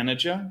got the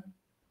manager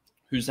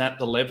who's at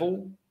the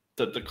level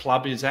that the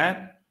club is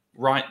at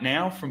right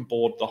now from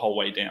board the whole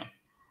way down.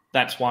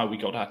 That's why we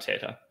got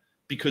Arteta,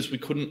 because we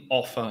couldn't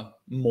offer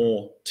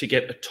more to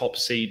get a top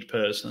seed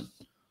person.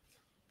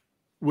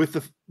 With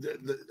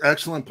the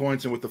excellent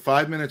points, and with the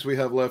 5 minutes we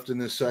have left in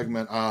this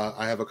segment,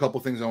 I have a couple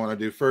things I want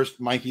to do. First,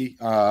 Mikey,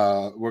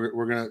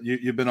 we're gonna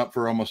you've been up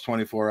for almost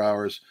 24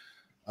 hours,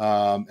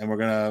 and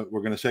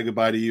we're gonna say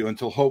goodbye to you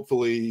until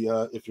hopefully,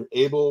 if you're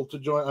able to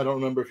join. I don't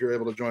remember if you're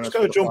able to join us. Just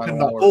go jump in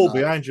that pool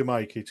behind you,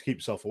 Mikey, to keep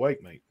yourself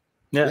awake, mate.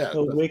 Yeah,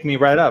 it'll wake me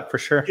right up for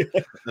sure.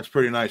 That's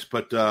pretty nice,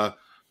 but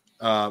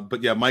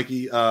yeah,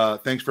 Mikey,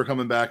 thanks for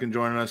coming back and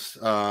joining us.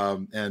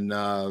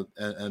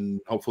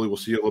 And hopefully we'll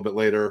see you a little bit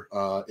later.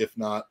 If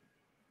not,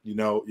 you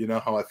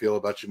know how I feel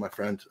about you, my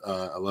friend.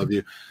 I love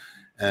you,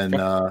 and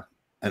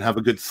have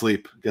a good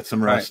sleep. Get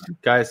some rest,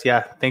 right, guys.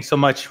 Yeah, thanks so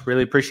much.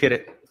 Really appreciate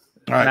it.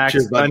 All right, Max,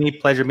 cheers, buddy.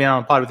 pleasure being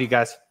on the pod with you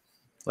guys.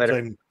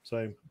 Later.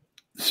 Same.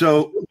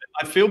 So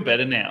I feel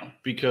better now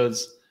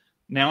because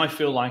now I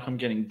feel like I'm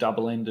getting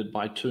double-ended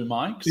by two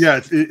mics. Yeah,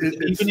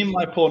 even in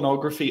my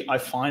pornography, I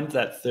find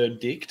that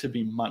third dick to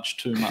be much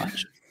too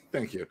much.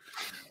 Thank you.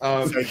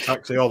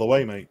 Taxi all the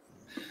way, mate.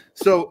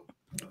 So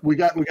we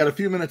got a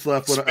few minutes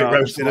left.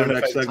 Our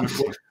next segment.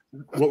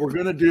 What we're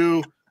gonna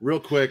do real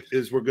quick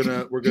is we're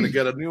gonna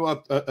get a new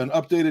an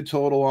updated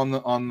total on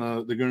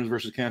the Gooners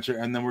versus Cancer,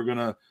 and then we're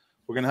gonna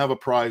have a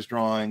prize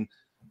drawing.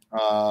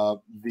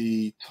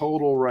 The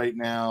total right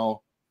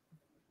now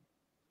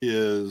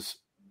is.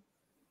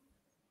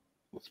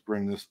 Let's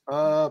bring this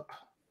up.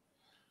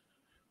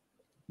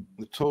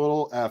 The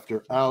total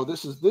after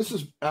this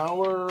is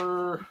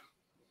hour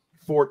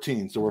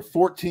 14. So we're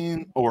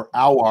 14, or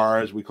hour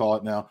as we call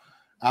it now.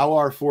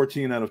 Hour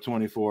 14 out of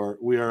 24.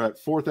 We are at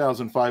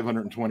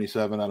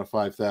 4,527 out of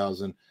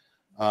 5,000,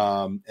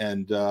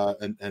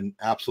 and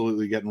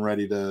absolutely getting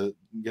ready to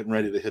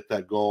hit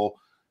that goal.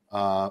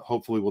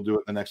 Hopefully we'll do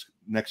it in the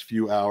next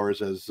few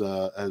hours as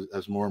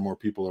more and more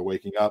people are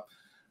waking up.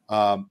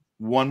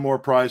 One more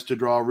prize to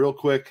draw real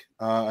quick,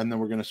 and then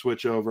we're going to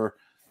switch over.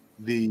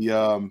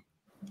 The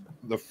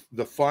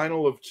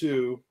final of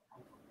two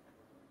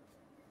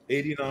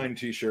 89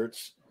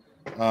 t-shirts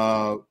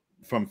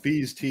from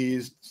Fees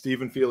Tees.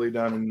 Stephen Feely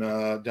down in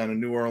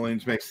New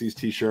Orleans makes these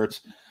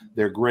t-shirts.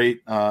 They're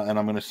great, and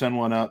I'm going to send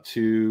one out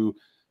to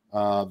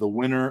the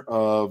winner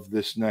of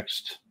this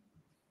next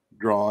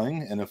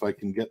drawing. And if I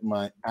can get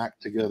my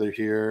act together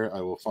here,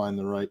 I will find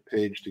the right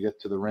page to get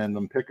to the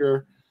random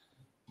picker.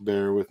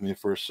 Bear with me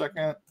for a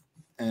second.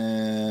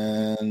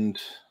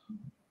 And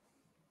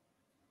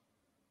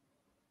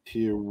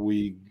here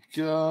we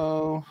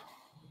go.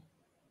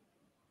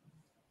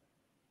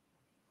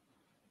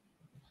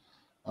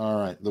 All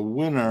right. The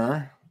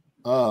winner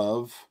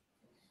of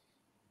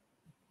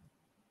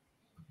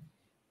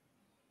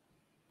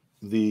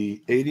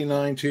the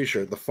 89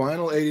 t-shirt, the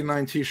final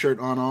 89 t-shirt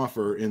on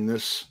offer in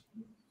this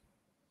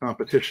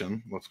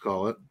competition, let's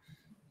call it,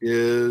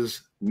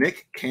 is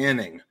Nick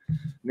Canning.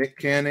 Nick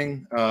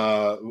Canning,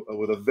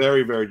 with a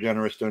very, very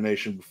generous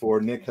donation before.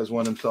 Nick has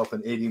won himself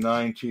an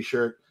 89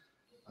 t-shirt.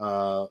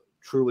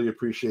 Truly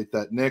appreciate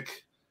that,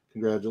 Nick.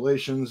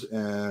 Congratulations.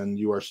 And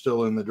you are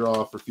still in the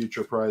draw for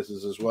future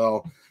prizes as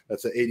well.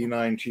 That's an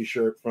 89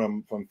 t-shirt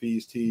from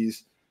Fees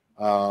Tees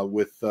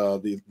with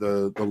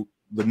the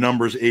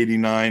numbers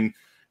 89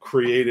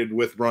 created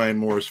with Brian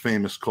Moore's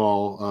famous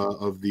call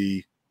of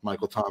the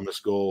Michael Thomas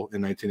goal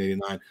in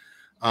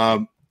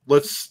 1989.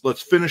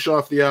 Let's finish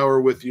off the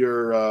hour with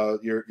your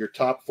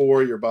top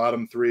four, your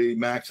bottom three.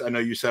 Max, I know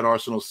you said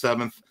Arsenal's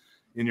seventh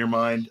in your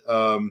mind.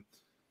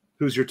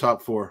 Who's your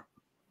top four?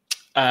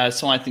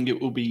 So I think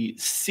it will be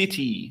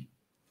City,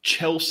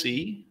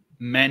 Chelsea,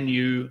 Man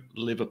U,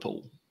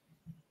 Liverpool.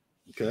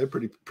 Okay,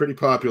 pretty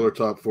popular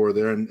top four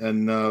there. And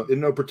in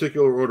no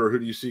particular order, who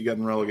do you see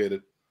getting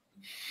relegated?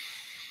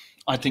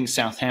 I think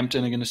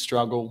Southampton are going to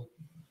struggle.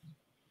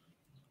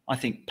 I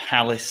think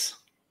Palace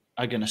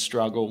are going to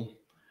struggle.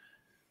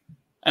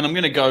 And I'm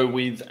going to go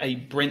with a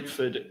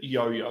Brentford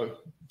yo-yo,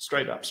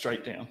 straight up,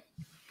 straight down.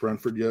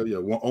 Brentford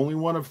yo-yo. Only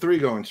one of three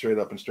going straight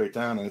up and straight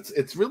down. And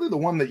it's really the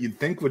one that you'd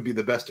think would be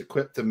the best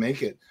equipped to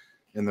make it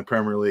in the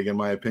Premier League, in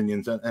my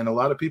opinion. And a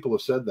lot of people have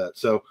said that.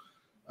 So,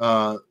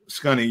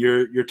 Scunny,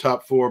 your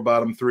top four,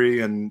 bottom three,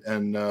 and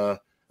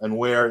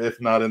where, if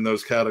not in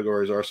those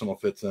categories, Arsenal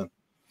fits in.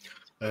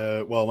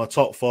 Well, my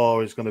top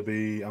four is going to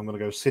be, I'm going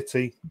to go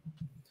City,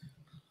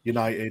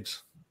 United,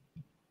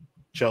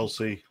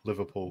 Chelsea,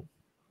 Liverpool.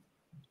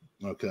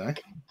 Okay.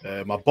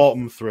 My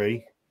bottom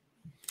three,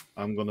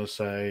 I'm going to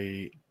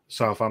say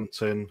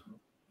Southampton,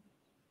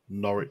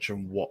 Norwich,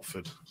 and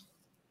Watford.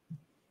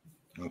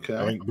 Okay.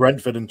 I think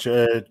Brentford and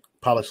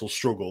Palace will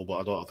struggle,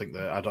 but I think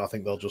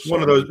they'll just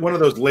one of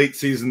those late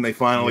season. They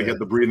finally get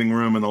the breathing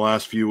room in the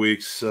last few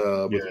weeks with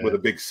a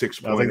big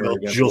 6-pointer. I think they'll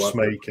just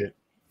make it.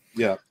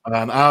 Yeah,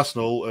 and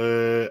Arsenal,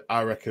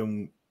 I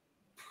reckon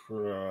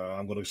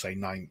I'm going to say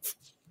ninth.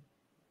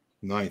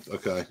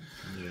 Okay.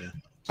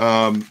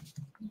 Yeah.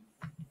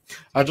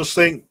 I just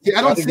think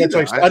I didn't get to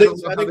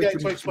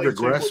explain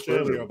too much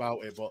earlier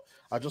about it, but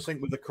I just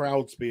think with the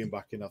crowds being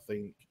back in, I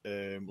think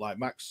like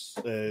Max,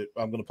 I'm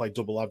going to play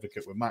double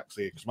advocate with Max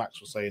here because Max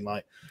was saying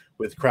like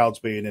with crowds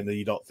being in,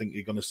 you don't think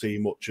you're going to see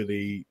much of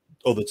the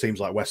other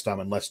teams like West Ham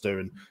and Leicester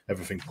and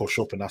everything push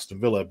up in Aston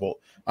Villa, but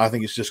I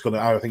think it's going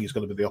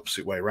to be the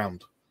opposite way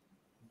around.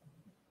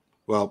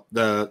 Well,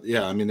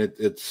 I mean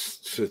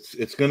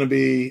it's going to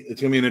be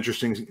an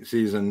interesting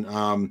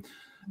season.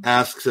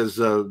 Says,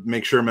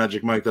 make sure,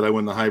 Magic Mike, that I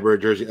win the Highbury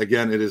jersey.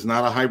 Again, it is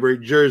not a Highbury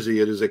jersey.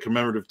 It is a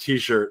commemorative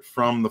T-shirt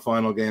from the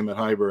final game at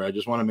Highbury. I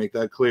just want to make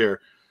that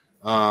clear.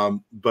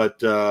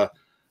 But we're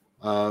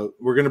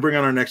going to bring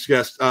on our next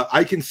guest.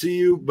 I can see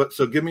you,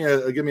 so give me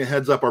a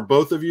heads up. Are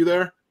both of you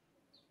there?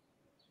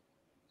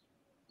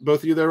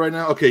 Both of you there right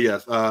now? Okay,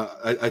 yes.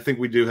 I think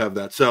we do have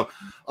that. So,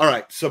 all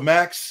right. So,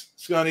 Max,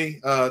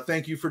 Scunny,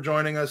 thank you for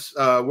joining us.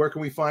 Where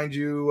can we find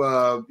you,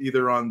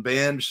 either on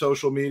band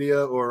social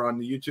media or on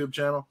the YouTube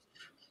channel?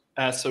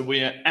 So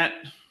we are at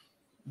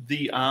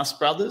the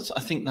Arsebros. I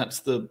think that's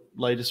the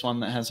latest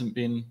one that hasn't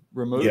been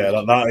removed. Yeah,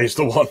 that is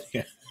the one.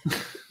 Yeah.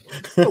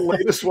 The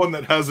latest one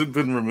that hasn't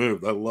been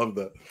removed. I love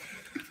that.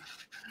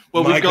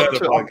 Well, we've got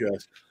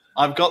podcast.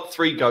 I've got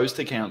 3 ghost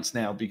accounts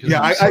now because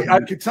I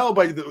could tell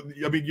by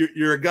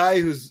you're a guy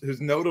who's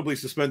notably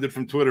suspended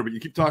from Twitter, but you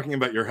keep talking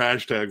about your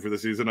hashtag for the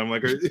season. I'm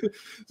like, is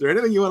there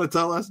anything you want to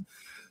tell us?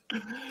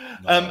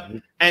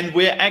 And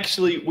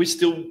we're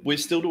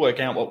still to work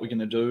out what we're going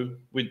to do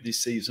with this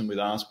season with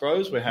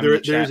Arsebros. We're having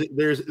a chat.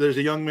 There's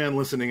a young man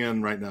listening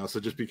in right now, so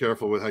just be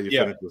careful with how you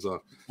finish this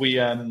off.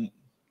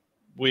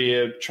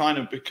 We're trying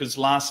to, because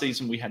last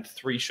season we had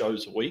 3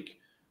 shows a week.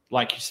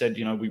 Like you said,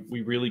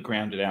 we really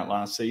grounded out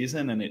last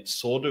season, and it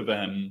sort of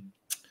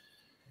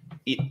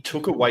it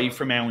took away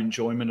from our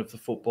enjoyment of the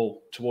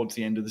football towards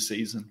the end of the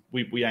season.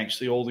 We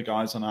actually, all the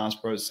guys on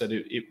Arsebros said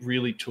it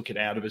really took it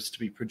out of us to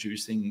be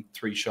producing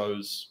 3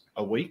 shows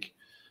a week.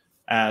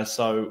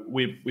 So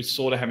we're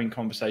sort of having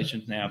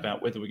conversations now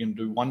about whether we're going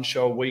to do 1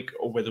 show a week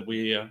or whether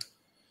we're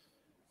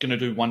going to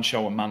do 1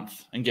 show a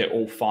month and get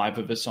all 5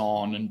 of us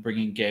on and bring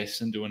in guests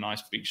and do a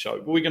nice big show.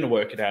 But we're going to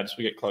work it out as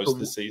we get close to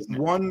the season.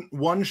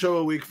 One show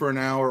a week for an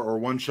hour, or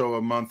 1 show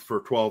a month for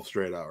 12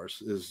 straight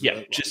hours is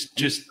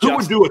who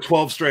would do a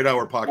 12 straight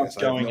hour podcast?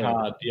 Going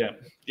hard,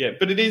 yeah.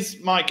 But it is,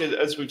 Mike,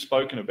 as we've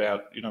spoken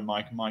about.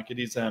 Mike. It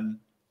is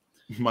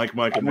Mike.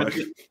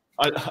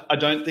 I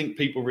don't think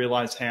people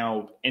realize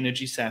how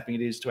energy sapping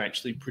it is to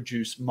actually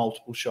produce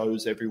multiple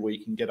shows every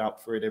week and get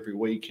up for it every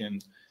week.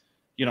 And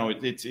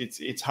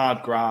it's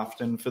hard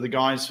graft, and for the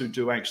guys who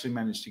do actually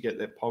manage to get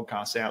their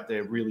podcasts out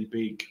there really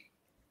big,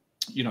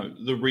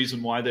 the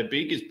reason why they're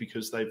big is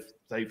because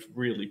they've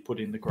really put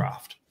in the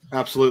graft.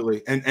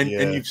 Absolutely, and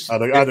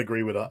I'd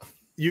agree with that.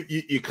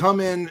 You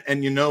come in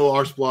and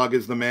Arsblog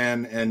is the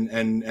man,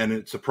 and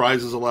it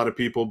surprises a lot of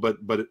people, but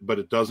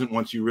it doesn't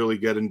once you really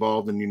get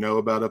involved and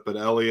about it. But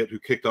Elliot, who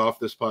kicked off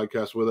this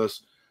podcast with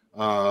us,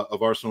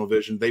 of Arsenal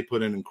Vision, they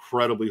put in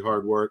incredibly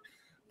hard work.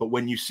 But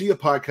when you see a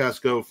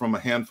podcast go from a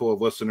handful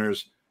of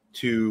listeners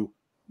to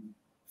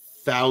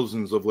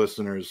thousands of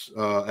listeners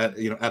at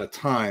a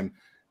time,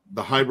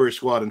 the Highbury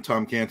Squad and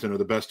Tom Canton are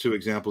the best 2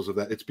 examples of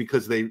that. It's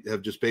because they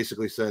have just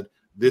basically said,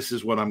 this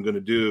is what I'm going to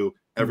do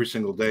every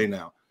single day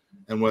now.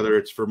 And whether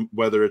it's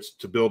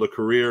to build a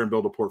career and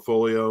build a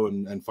portfolio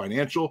and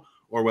financial,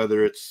 or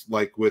whether it's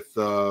like with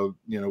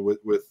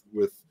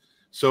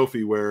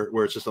Sophie,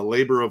 where it's just a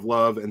labor of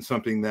love and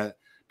something that,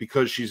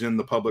 because she's in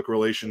the public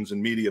relations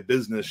and media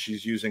business,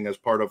 she's using as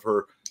part of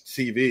her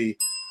CV.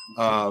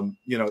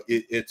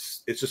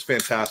 It's just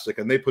fantastic,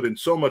 and they put in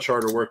so much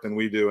harder work than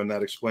we do, and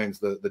that explains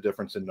the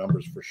difference in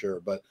numbers for sure.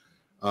 But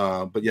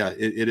yeah,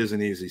 it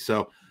isn't easy.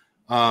 So,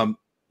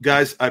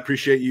 guys, I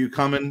appreciate you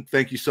coming.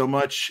 Thank you so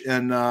much,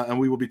 and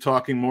we will be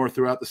talking more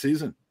throughout the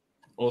season.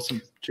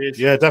 Awesome. Cheers.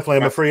 Yeah, definitely.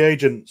 I'm a free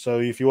agent, so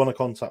if you want to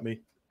contact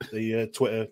me, the Twitter